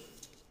courage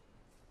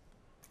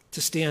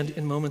to stand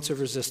in moments of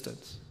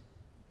resistance.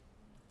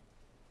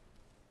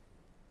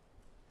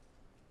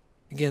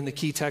 Again, the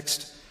key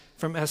text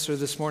from Esther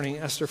this morning,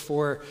 Esther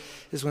 4,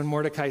 is when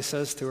Mordecai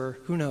says to her,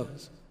 who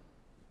knows?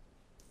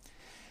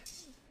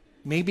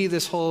 Maybe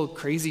this whole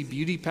crazy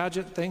beauty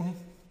pageant thing,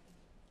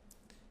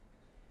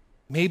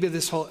 maybe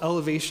this whole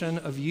elevation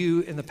of you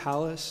in the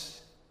palace,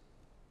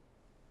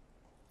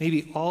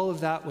 maybe all of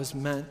that was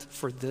meant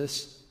for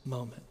this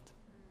moment,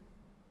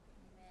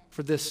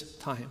 for this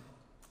time.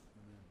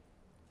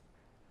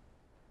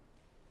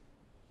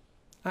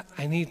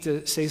 I need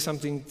to say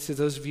something to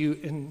those of you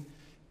in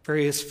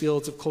various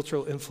fields of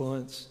cultural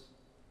influence.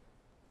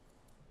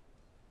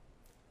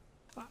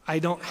 I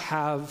don't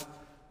have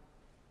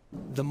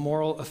the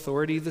moral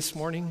authority this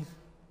morning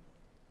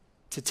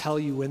to tell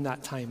you when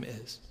that time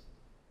is,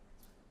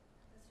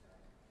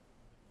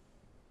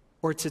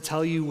 or to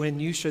tell you when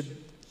you should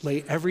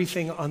lay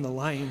everything on the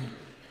line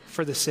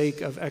for the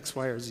sake of X,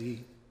 Y, or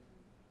Z.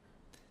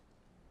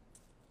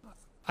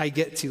 I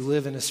get to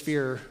live in a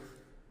sphere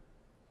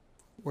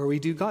where we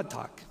do God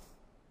talk.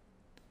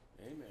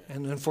 Amen.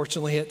 And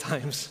unfortunately, at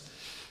times,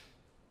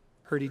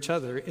 hurt each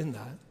other in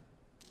that.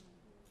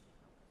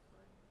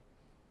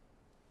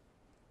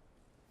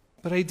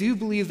 But I do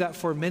believe that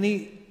for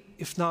many,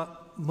 if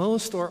not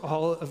most or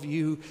all of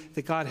you,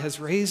 that God has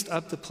raised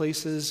up the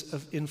places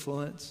of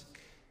influence.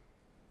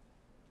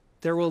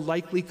 There will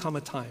likely come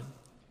a time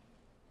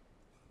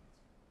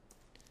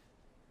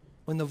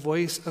when the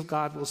voice of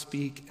God will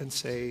speak and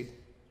say,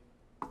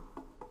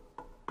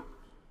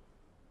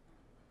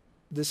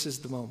 this is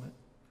the moment.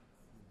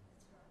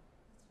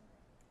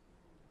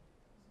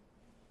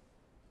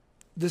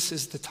 This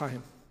is the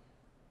time.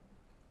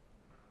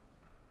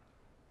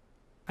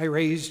 I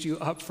raised you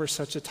up for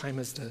such a time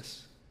as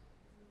this.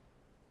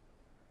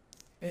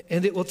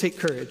 And it will take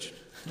courage.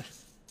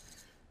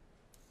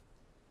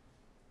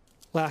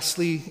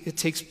 Lastly, it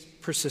takes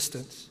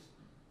persistence.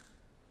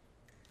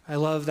 I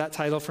love that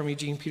title from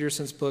Eugene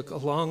Peterson's book, A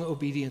Long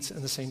Obedience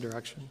in the Same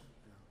Direction.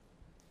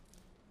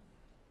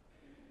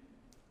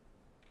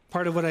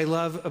 Part of what I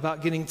love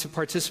about getting to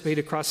participate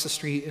across the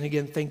street, and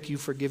again, thank you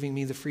for giving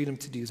me the freedom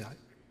to do that.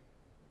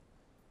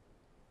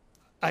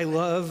 I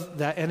love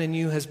that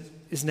NNU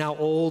is now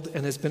old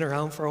and has been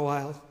around for a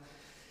while.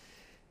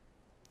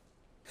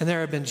 And there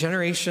have been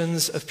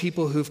generations of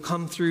people who've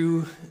come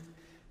through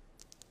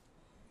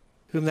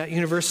whom that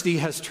university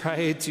has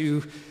tried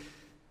to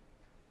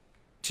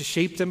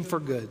shape them for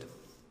good,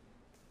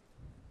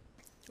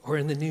 or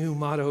in the new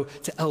motto,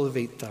 to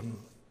elevate them.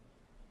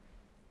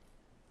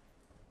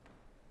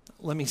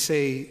 Let me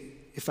say,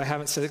 if I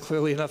haven't said it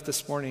clearly enough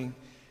this morning,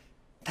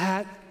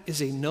 that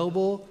is a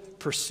noble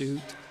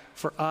pursuit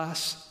for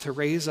us to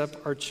raise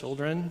up our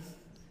children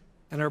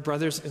and our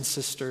brothers and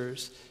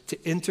sisters to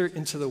enter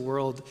into the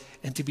world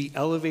and to be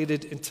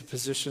elevated into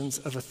positions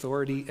of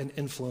authority and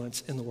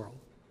influence in the world.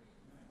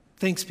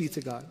 Thanks be to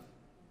God.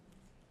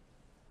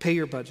 Pay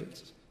your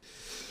budgets.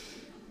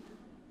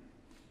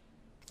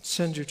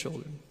 Send your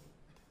children.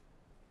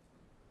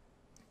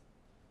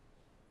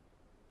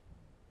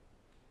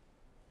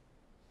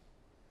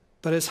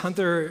 But as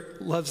Hunter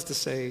loves to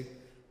say,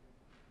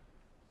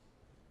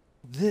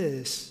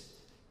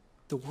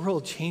 the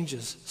world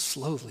changes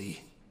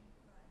slowly.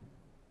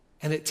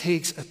 And it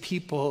takes a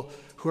people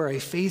who are a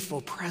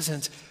faithful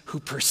presence, who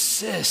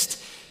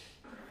persist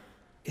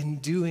in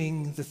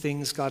doing the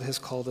things God has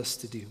called us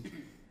to do.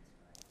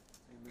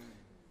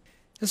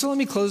 And so let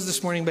me close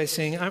this morning by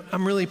saying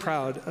I'm really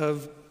proud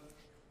of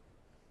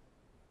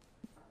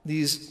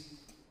these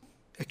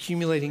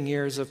accumulating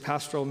years of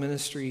pastoral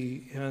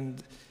ministry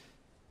and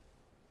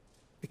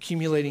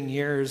accumulating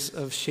years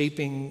of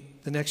shaping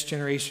the next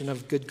generation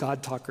of good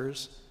God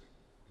talkers.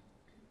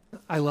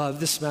 I love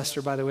this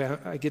semester, by the way,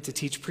 I get to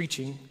teach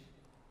preaching.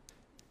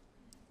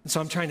 And so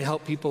I'm trying to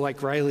help people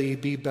like Riley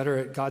be better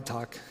at God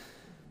talk.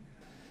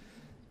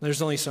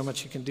 There's only so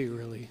much you can do,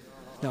 really.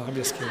 No, I'm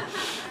just kidding.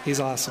 He's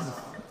awesome.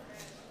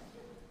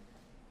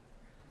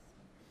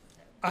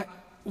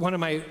 One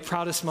of my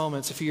proudest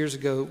moments, a few years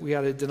ago, we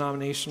had a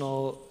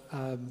denominational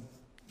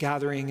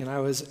gathering, and I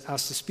was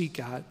asked to speak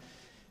at.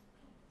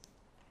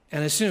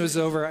 And as soon as it was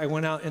over, I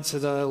went out into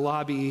the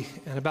lobby,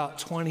 and about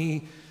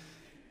 20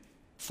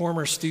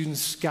 former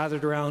students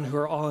gathered around who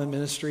are all in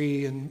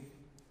ministry and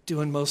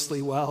doing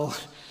mostly well.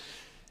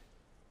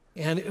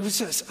 And it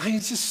was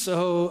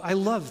I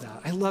love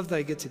that. I love that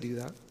I get to do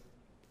that.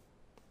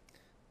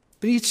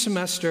 But each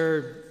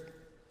semester,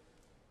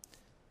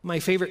 my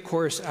favorite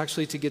course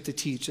actually to get to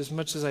teach, as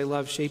much as I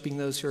love shaping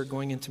those who are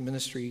going into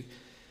ministry,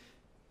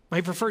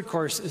 my preferred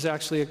course is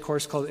actually a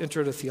course called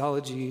Intro to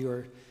Theology,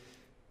 or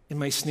in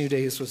my SNU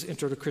days was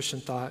Intro to Christian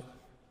Thought.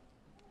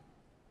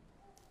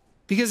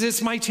 Because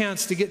it's my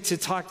chance to get to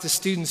talk to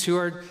students who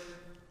are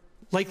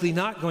likely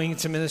not going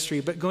into ministry,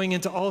 but going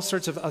into all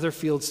sorts of other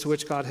fields to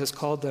which God has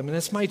called them. And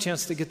it's my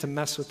chance to get to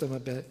mess with them a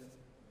bit.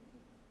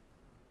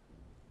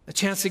 A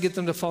chance to get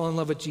them to fall in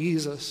love with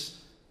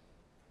Jesus,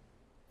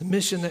 the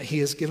mission that he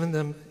has given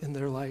them in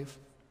their life.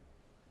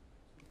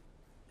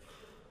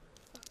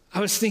 I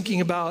was thinking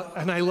about,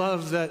 and I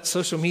love that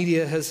social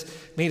media has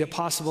made it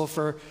possible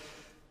for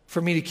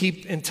me to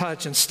keep in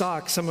touch and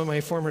stalk some of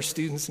my former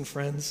students and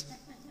friends.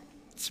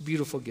 It's a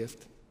beautiful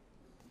gift.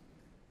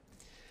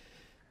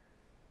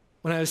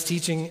 When I was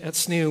teaching at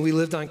SNU, we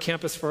lived on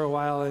campus for a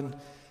while, and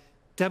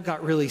Deb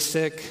got really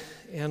sick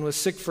and was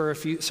sick for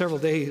several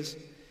days.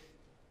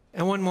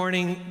 And one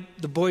morning,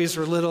 the boys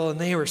were little, and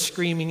they were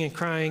screaming and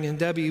crying, and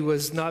Debbie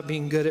was not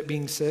being good at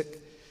being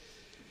sick.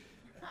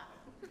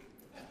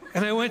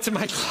 And I went to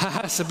my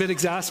class a bit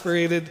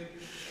exasperated.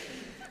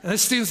 And the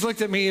students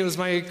looked at me. It was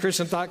my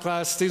Christian Thought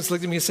class. Students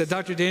looked at me and said,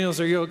 "Dr. Daniels,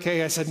 are you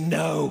okay?" I said,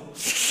 "No."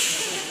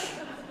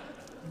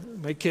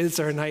 My kids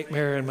are a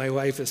nightmare, and my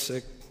wife is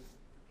sick.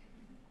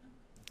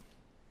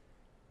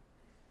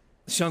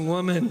 This young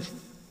woman,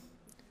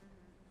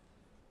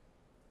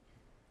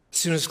 as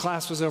soon as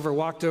class was over,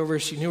 walked over.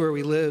 She knew where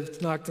we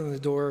lived, knocked on the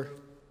door,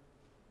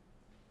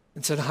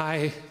 and said,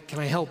 "Hi, can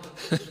I help?"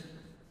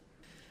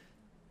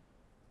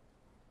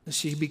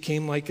 She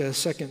became like a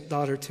second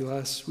daughter to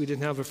us. We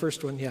didn't have a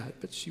first one yet,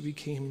 but she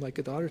became like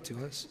a daughter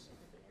to us.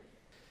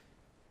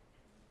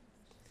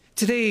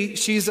 Today,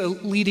 she's a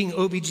leading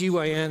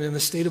OBGYN in the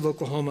state of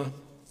Oklahoma.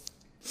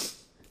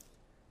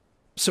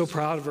 So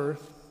proud of her.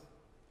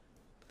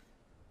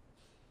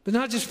 But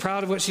not just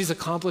proud of what she's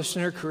accomplished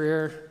in her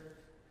career.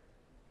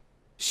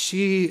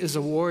 She is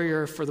a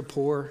warrior for the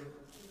poor.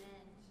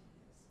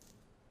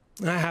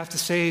 And I have to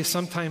say,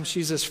 sometimes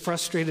she's as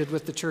frustrated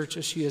with the church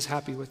as she is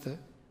happy with it.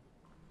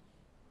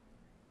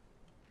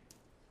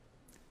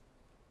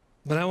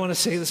 But I want to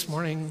say this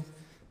morning,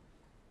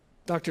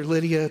 Dr.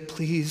 Lydia,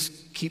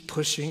 please keep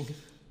pushing. Amen.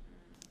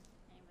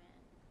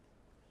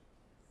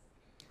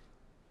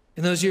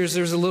 In those years,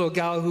 there was a little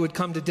gal who would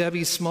come to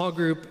Debbie's small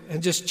group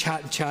and just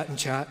chat and chat and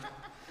chat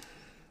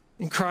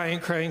and cry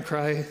and cry and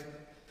cry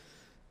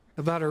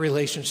about her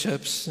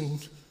relationships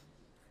and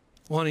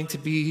wanting to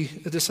be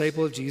a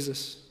disciple of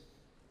Jesus.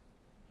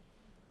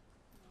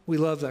 We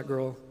love that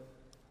girl.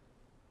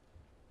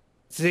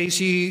 Today,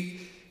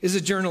 she is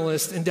a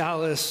journalist in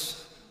Dallas,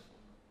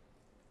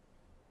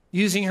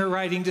 using her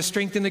writing to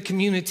strengthen the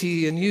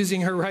community and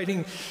using her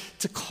writing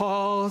to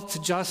call to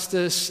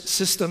justice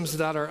systems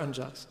that are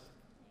unjust.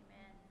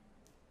 Amen.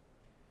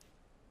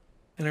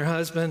 And her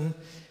husband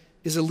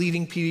is a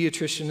leading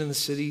pediatrician in the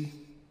city.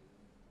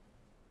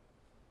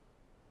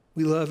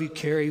 We love you,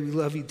 Carrie. We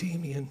love you,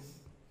 Damien.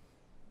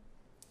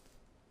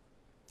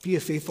 Be a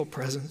faithful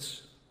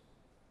presence.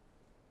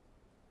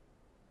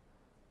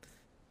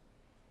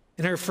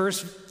 In our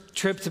first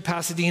trip to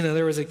Pasadena,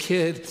 there was a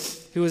kid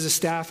who was a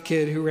staff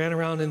kid who ran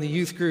around in the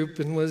youth group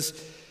and was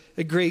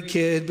a great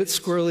kid, but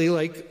squirrely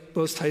like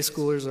most high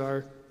schoolers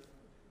are.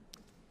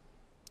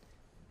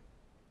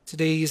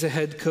 Today, he's a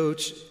head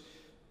coach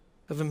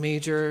of a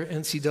major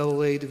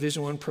NCAA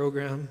Division I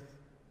program.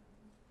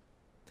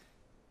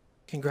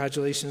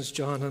 Congratulations,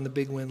 John, on the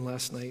big win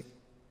last night.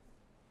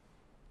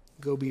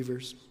 Go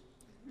Beavers.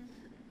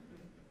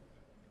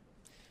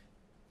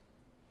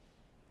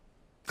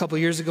 couple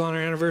years ago on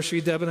our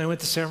anniversary, Deb and I went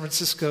to San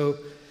Francisco.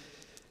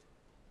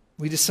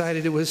 We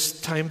decided it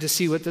was time to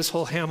see what this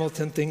whole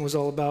Hamilton thing was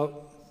all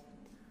about.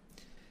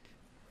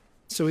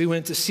 So we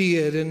went to see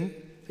it, and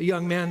a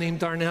young man named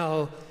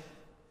Darnell,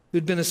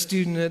 who'd been a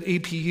student at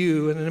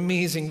APU and an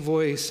amazing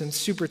voice and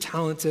super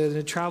talented, and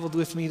had traveled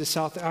with me to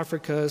South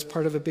Africa as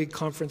part of a big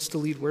conference to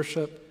lead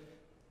worship.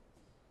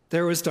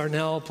 There was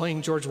Darnell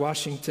playing George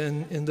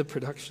Washington in the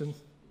production.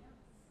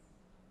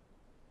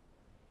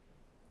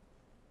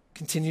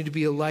 Continue to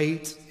be a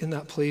light in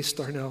that place,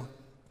 Darnell.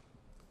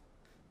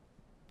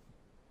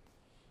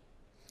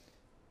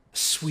 A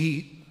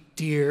sweet,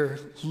 dear,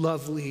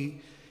 lovely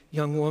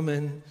young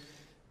woman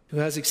who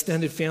has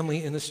extended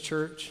family in this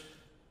church,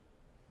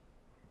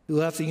 who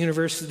left the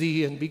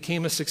university and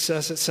became a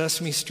success at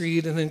Sesame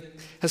Street and then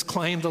has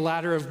climbed the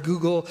ladder of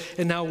Google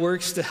and now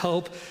works to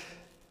help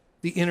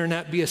the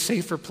internet be a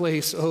safer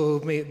place. Oh,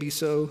 may it be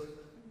so.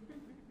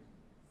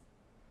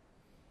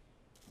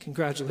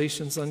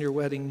 Congratulations on your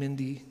wedding,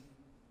 Mindy.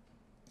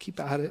 Keep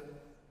at it.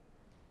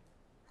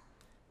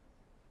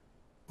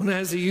 When I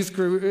was a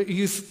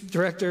youth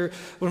director,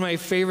 one of my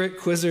favorite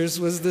quizzers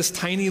was this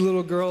tiny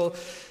little girl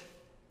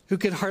who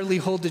could hardly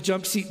hold the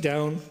jump seat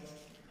down.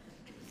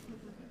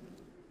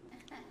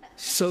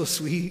 So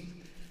sweet,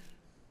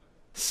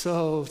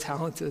 so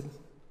talented.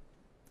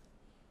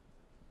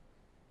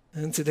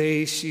 And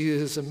today she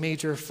is a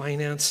major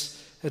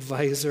finance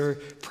advisor,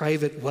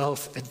 private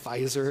wealth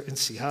advisor in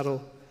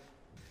Seattle.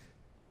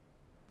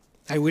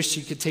 I wish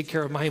she could take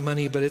care of my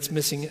money, but it's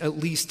missing at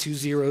least 2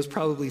 zeros,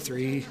 probably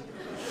 3.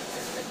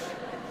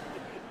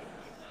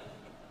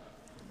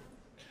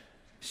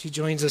 She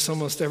joins us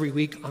almost every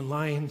week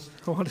online.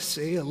 I want to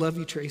say, I love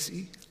you,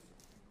 Tracy.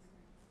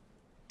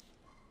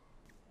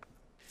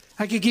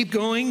 I could keep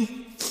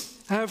going.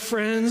 I have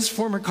friends,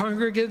 former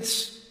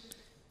congregants,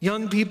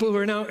 young people who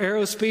are now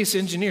aerospace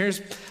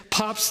engineers,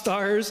 pop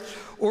stars,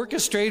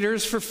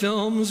 orchestrators for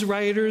films,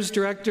 writers,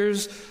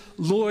 directors,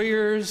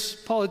 lawyers,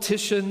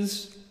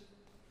 politicians.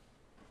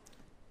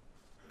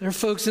 There are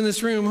folks in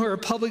this room who are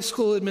public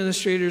school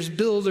administrators,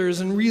 builders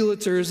and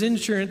realtors,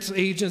 insurance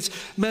agents,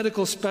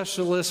 medical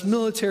specialists,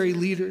 military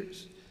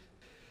leaders,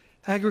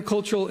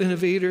 agricultural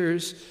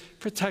innovators,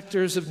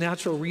 protectors of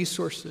natural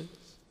resources.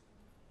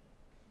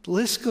 The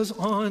list goes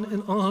on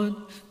and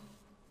on.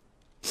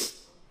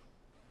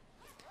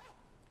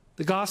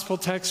 The gospel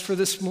text for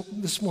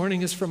this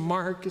morning is from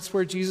Mark. It's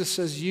where Jesus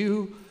says,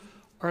 "You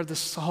are the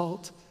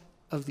salt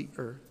of the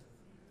earth."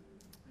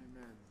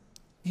 Amen.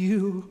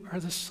 You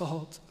are the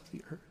salt of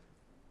the earth.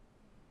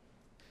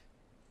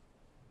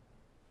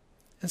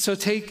 And so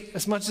take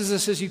as much of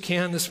this as you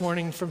can this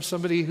morning from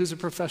somebody who's a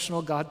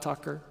professional God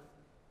talker.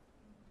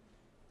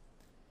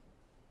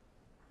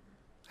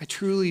 I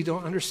truly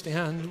don't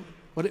understand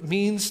what it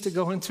means to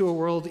go into a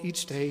world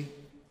each day,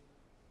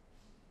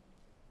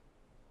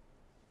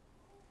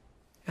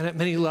 and at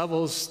many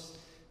levels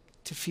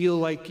to feel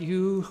like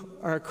you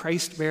are a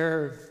Christ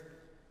bearer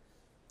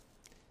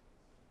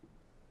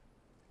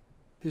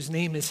whose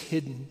name is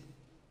hidden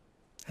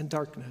in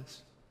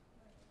darkness.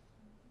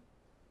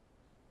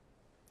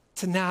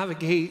 To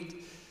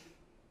navigate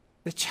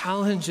the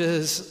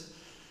challenges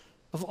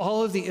of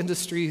all of the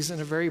industries in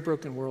a very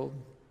broken world.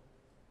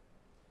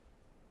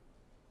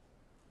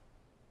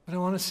 But I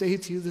want to say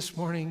to you this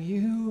morning,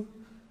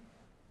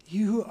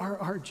 you are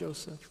our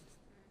Joseph.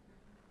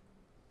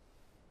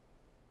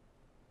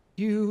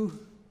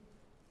 You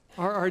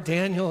are our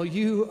Daniel.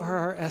 You are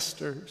our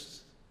Esthers.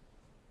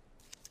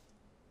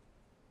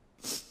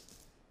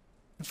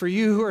 And for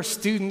you who are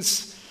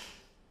students,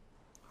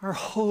 our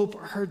hope,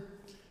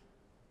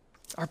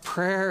 our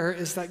prayer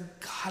is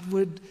that God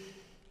would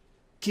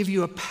give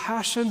you a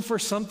passion for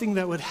something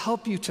that would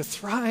help you to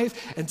thrive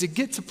and to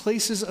get to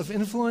places of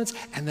influence,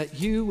 and that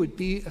you would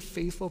be a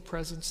faithful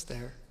presence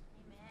there.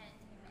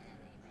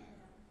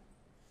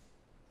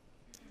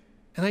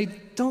 And I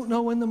don't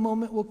know when the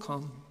moment will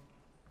come,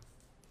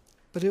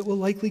 but it will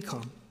likely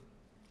come.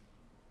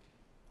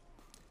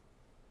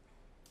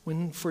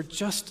 When for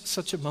just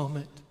such a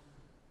moment,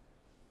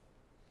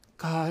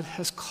 God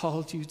has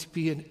called you to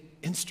be an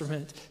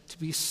instrument, to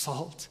be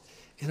salt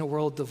in a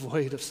world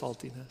devoid of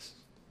saltiness.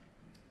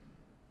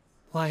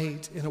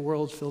 Light in a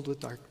world filled with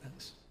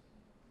darkness.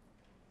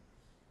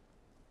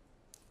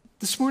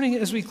 This morning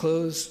as we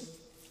close,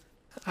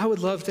 I would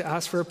love to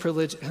ask for a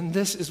privilege, and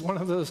this is one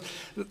of those,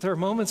 there are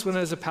moments when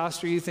as a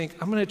pastor you think,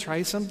 I'm going to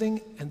try something,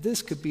 and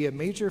this could be a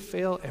major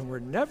fail, and we're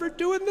never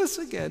doing this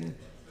again.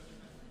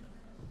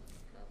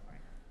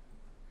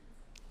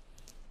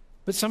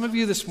 But some of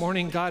you this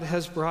morning, God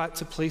has brought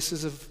to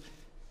places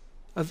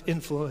of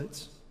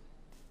influence.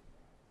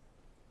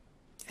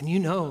 And you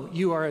know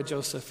you are a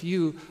Joseph,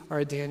 you are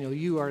a Daniel,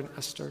 you are an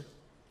Esther.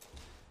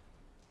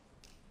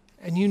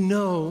 And you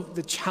know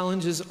the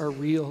challenges are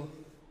real.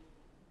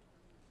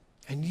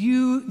 And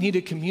you need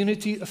a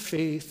community of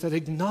faith that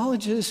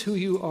acknowledges who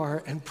you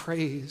are and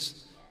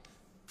prays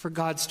for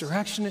God's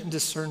direction and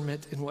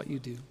discernment in what you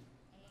do.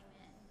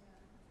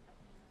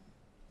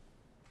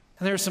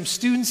 And there are some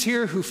students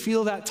here who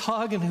feel that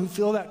tug and who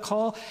feel that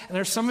call. And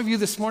there are some of you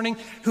this morning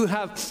who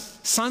have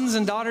sons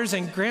and daughters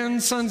and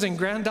grandsons and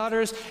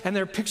granddaughters, and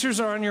their pictures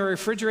are on your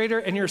refrigerator,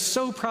 and you're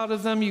so proud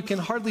of them, you can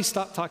hardly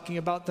stop talking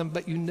about them,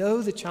 but you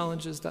know the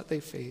challenges that they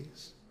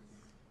face.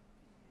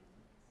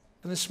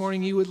 And this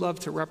morning, you would love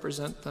to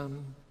represent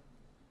them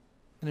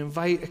and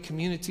invite a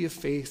community of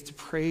faith to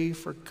pray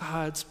for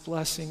God's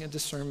blessing and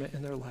discernment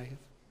in their life.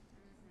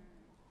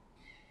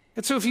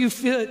 And so if you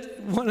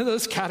fit one of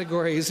those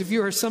categories, if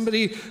you are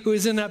somebody who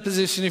is in that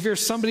position, if you're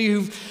somebody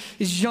who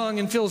is young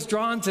and feels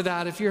drawn to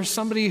that, if you're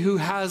somebody who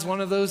has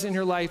one of those in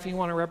your life and you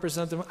want to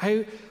represent them,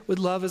 I would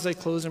love, as I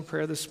close in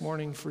prayer this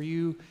morning, for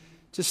you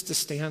just to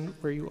stand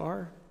where you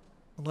are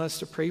and let us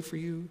to pray for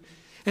you.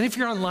 And if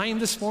you're online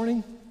this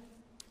morning,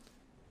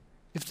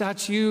 if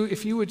that's you,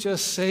 if you would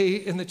just say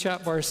in the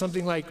chat bar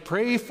something like,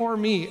 "Pray for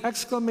me,"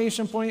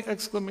 exclamation point,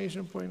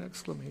 exclamation point,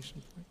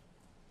 exclamation point.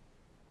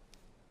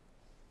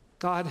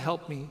 God,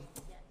 help me.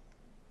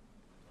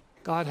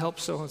 God, help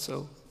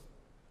so-and-so.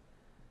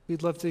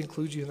 We'd love to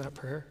include you in that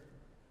prayer.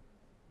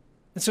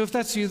 And so if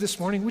that's you this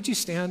morning, would you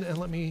stand and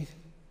let me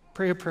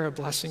pray a prayer of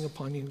blessing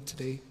upon you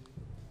today?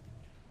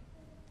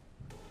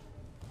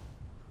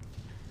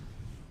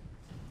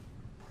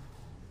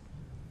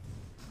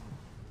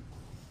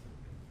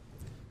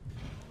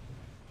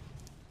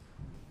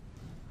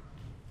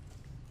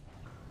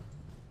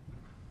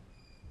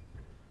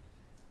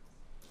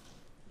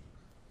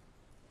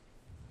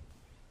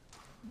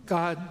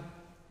 God,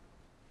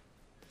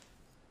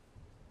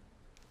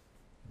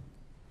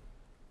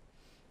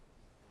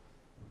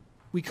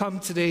 we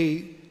come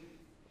today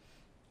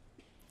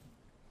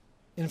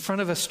in front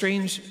of a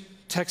strange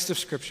text of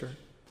Scripture,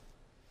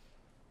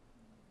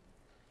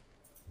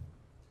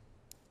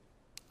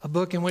 a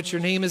book in which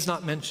your name is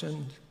not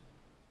mentioned,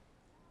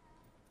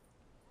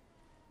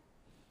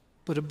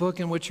 but a book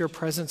in which your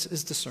presence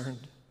is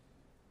discerned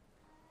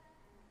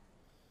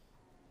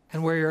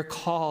and where your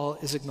call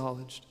is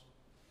acknowledged.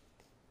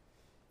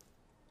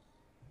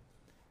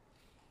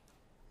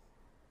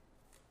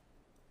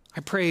 I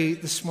pray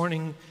this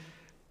morning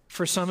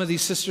for some of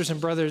these sisters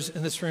and brothers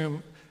in this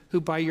room who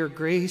by your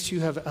grace you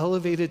have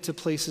elevated to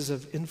places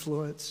of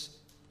influence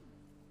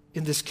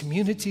in this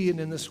community and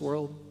in this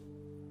world.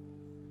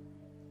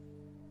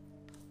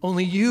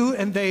 Only you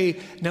and they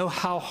know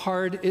how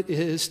hard it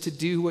is to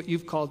do what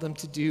you've called them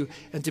to do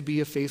and to be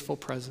a faithful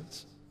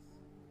presence.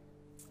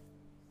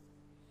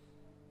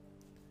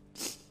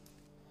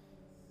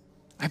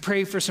 I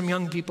pray for some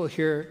young people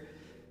here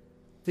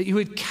that you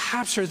would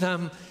capture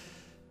them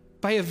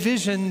by a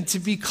vision to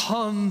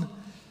become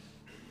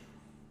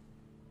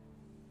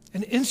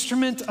an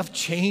instrument of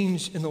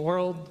change in the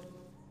world.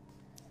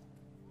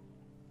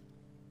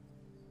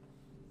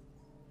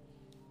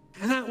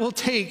 And that will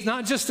take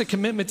not just a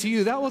commitment to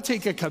you, that will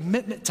take a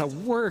commitment to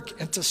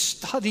work and to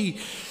study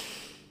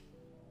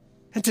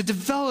and to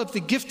develop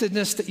the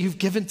giftedness that you've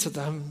given to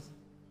them.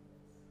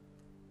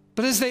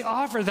 But as they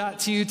offer that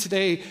to you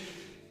today,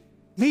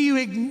 may you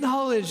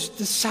acknowledge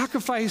the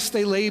sacrifice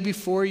they lay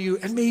before you,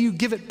 and may you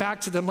give it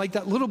back to them like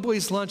that little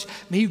boy's lunch.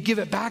 May you give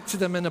it back to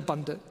them in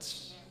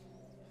abundance.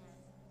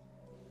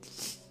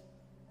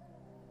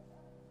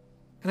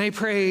 And I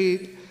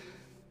pray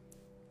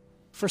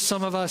for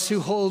some of us who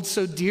hold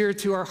so dear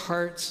to our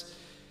hearts,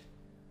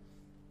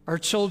 our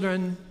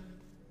children,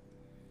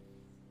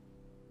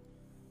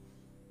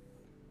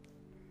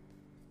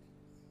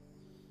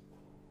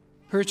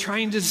 who are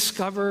trying to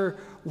discover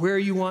where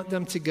you want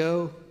them to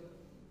go.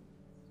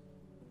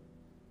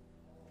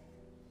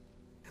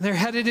 And they're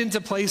headed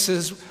into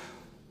places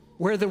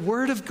where the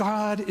Word of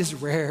God is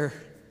rare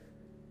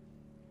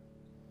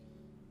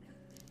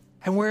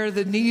and where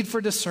the need for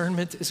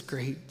discernment is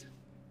great.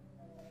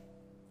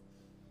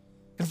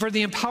 And for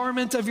the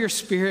empowerment of your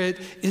Spirit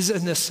is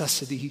a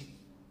necessity.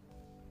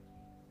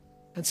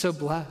 And so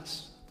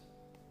bless.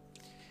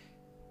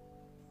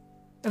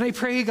 And I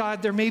pray,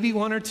 God, there may be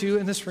one or two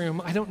in this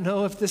room. I don't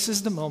know if this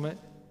is the moment,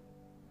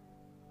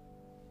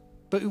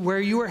 but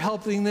where you are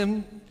helping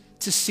them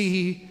to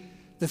see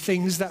the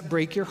things that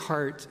break your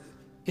heart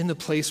in the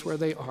place where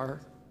they are.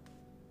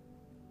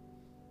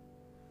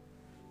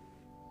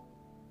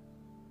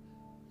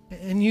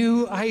 And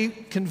you, I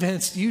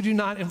convinced, you do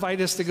not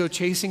invite us to go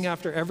chasing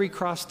after every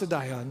cross to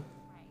die on.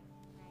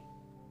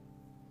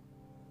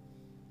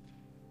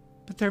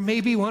 But there may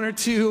be one or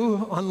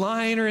two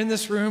online or in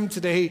this room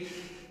today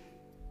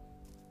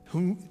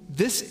whom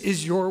this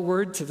is your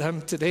word to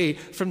them today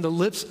from the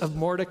lips of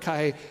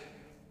Mordecai.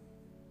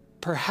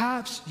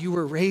 Perhaps you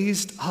were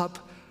raised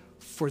up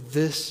for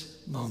this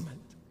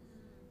moment.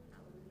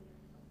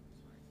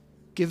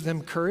 Give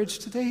them courage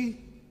today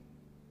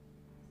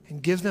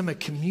and give them a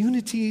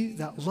community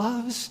that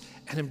loves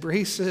and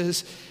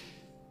embraces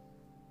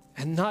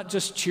and not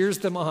just cheers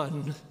them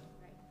on,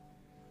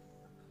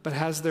 but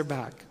has their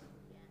back.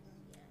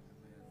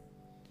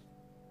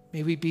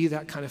 May we be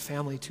that kind of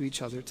family to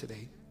each other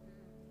today.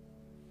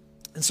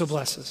 And so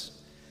bless us.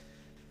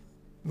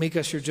 Make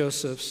us your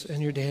Josephs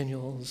and your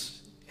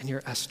Daniels and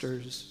your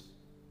Esthers.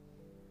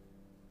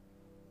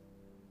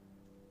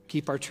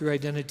 keep our true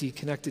identity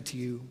connected to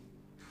you,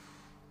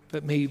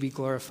 but may you be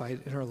glorified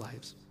in our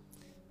lives.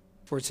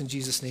 For it's in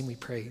Jesus' name we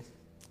pray.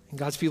 And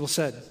God's people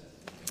said,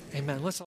 amen. Let's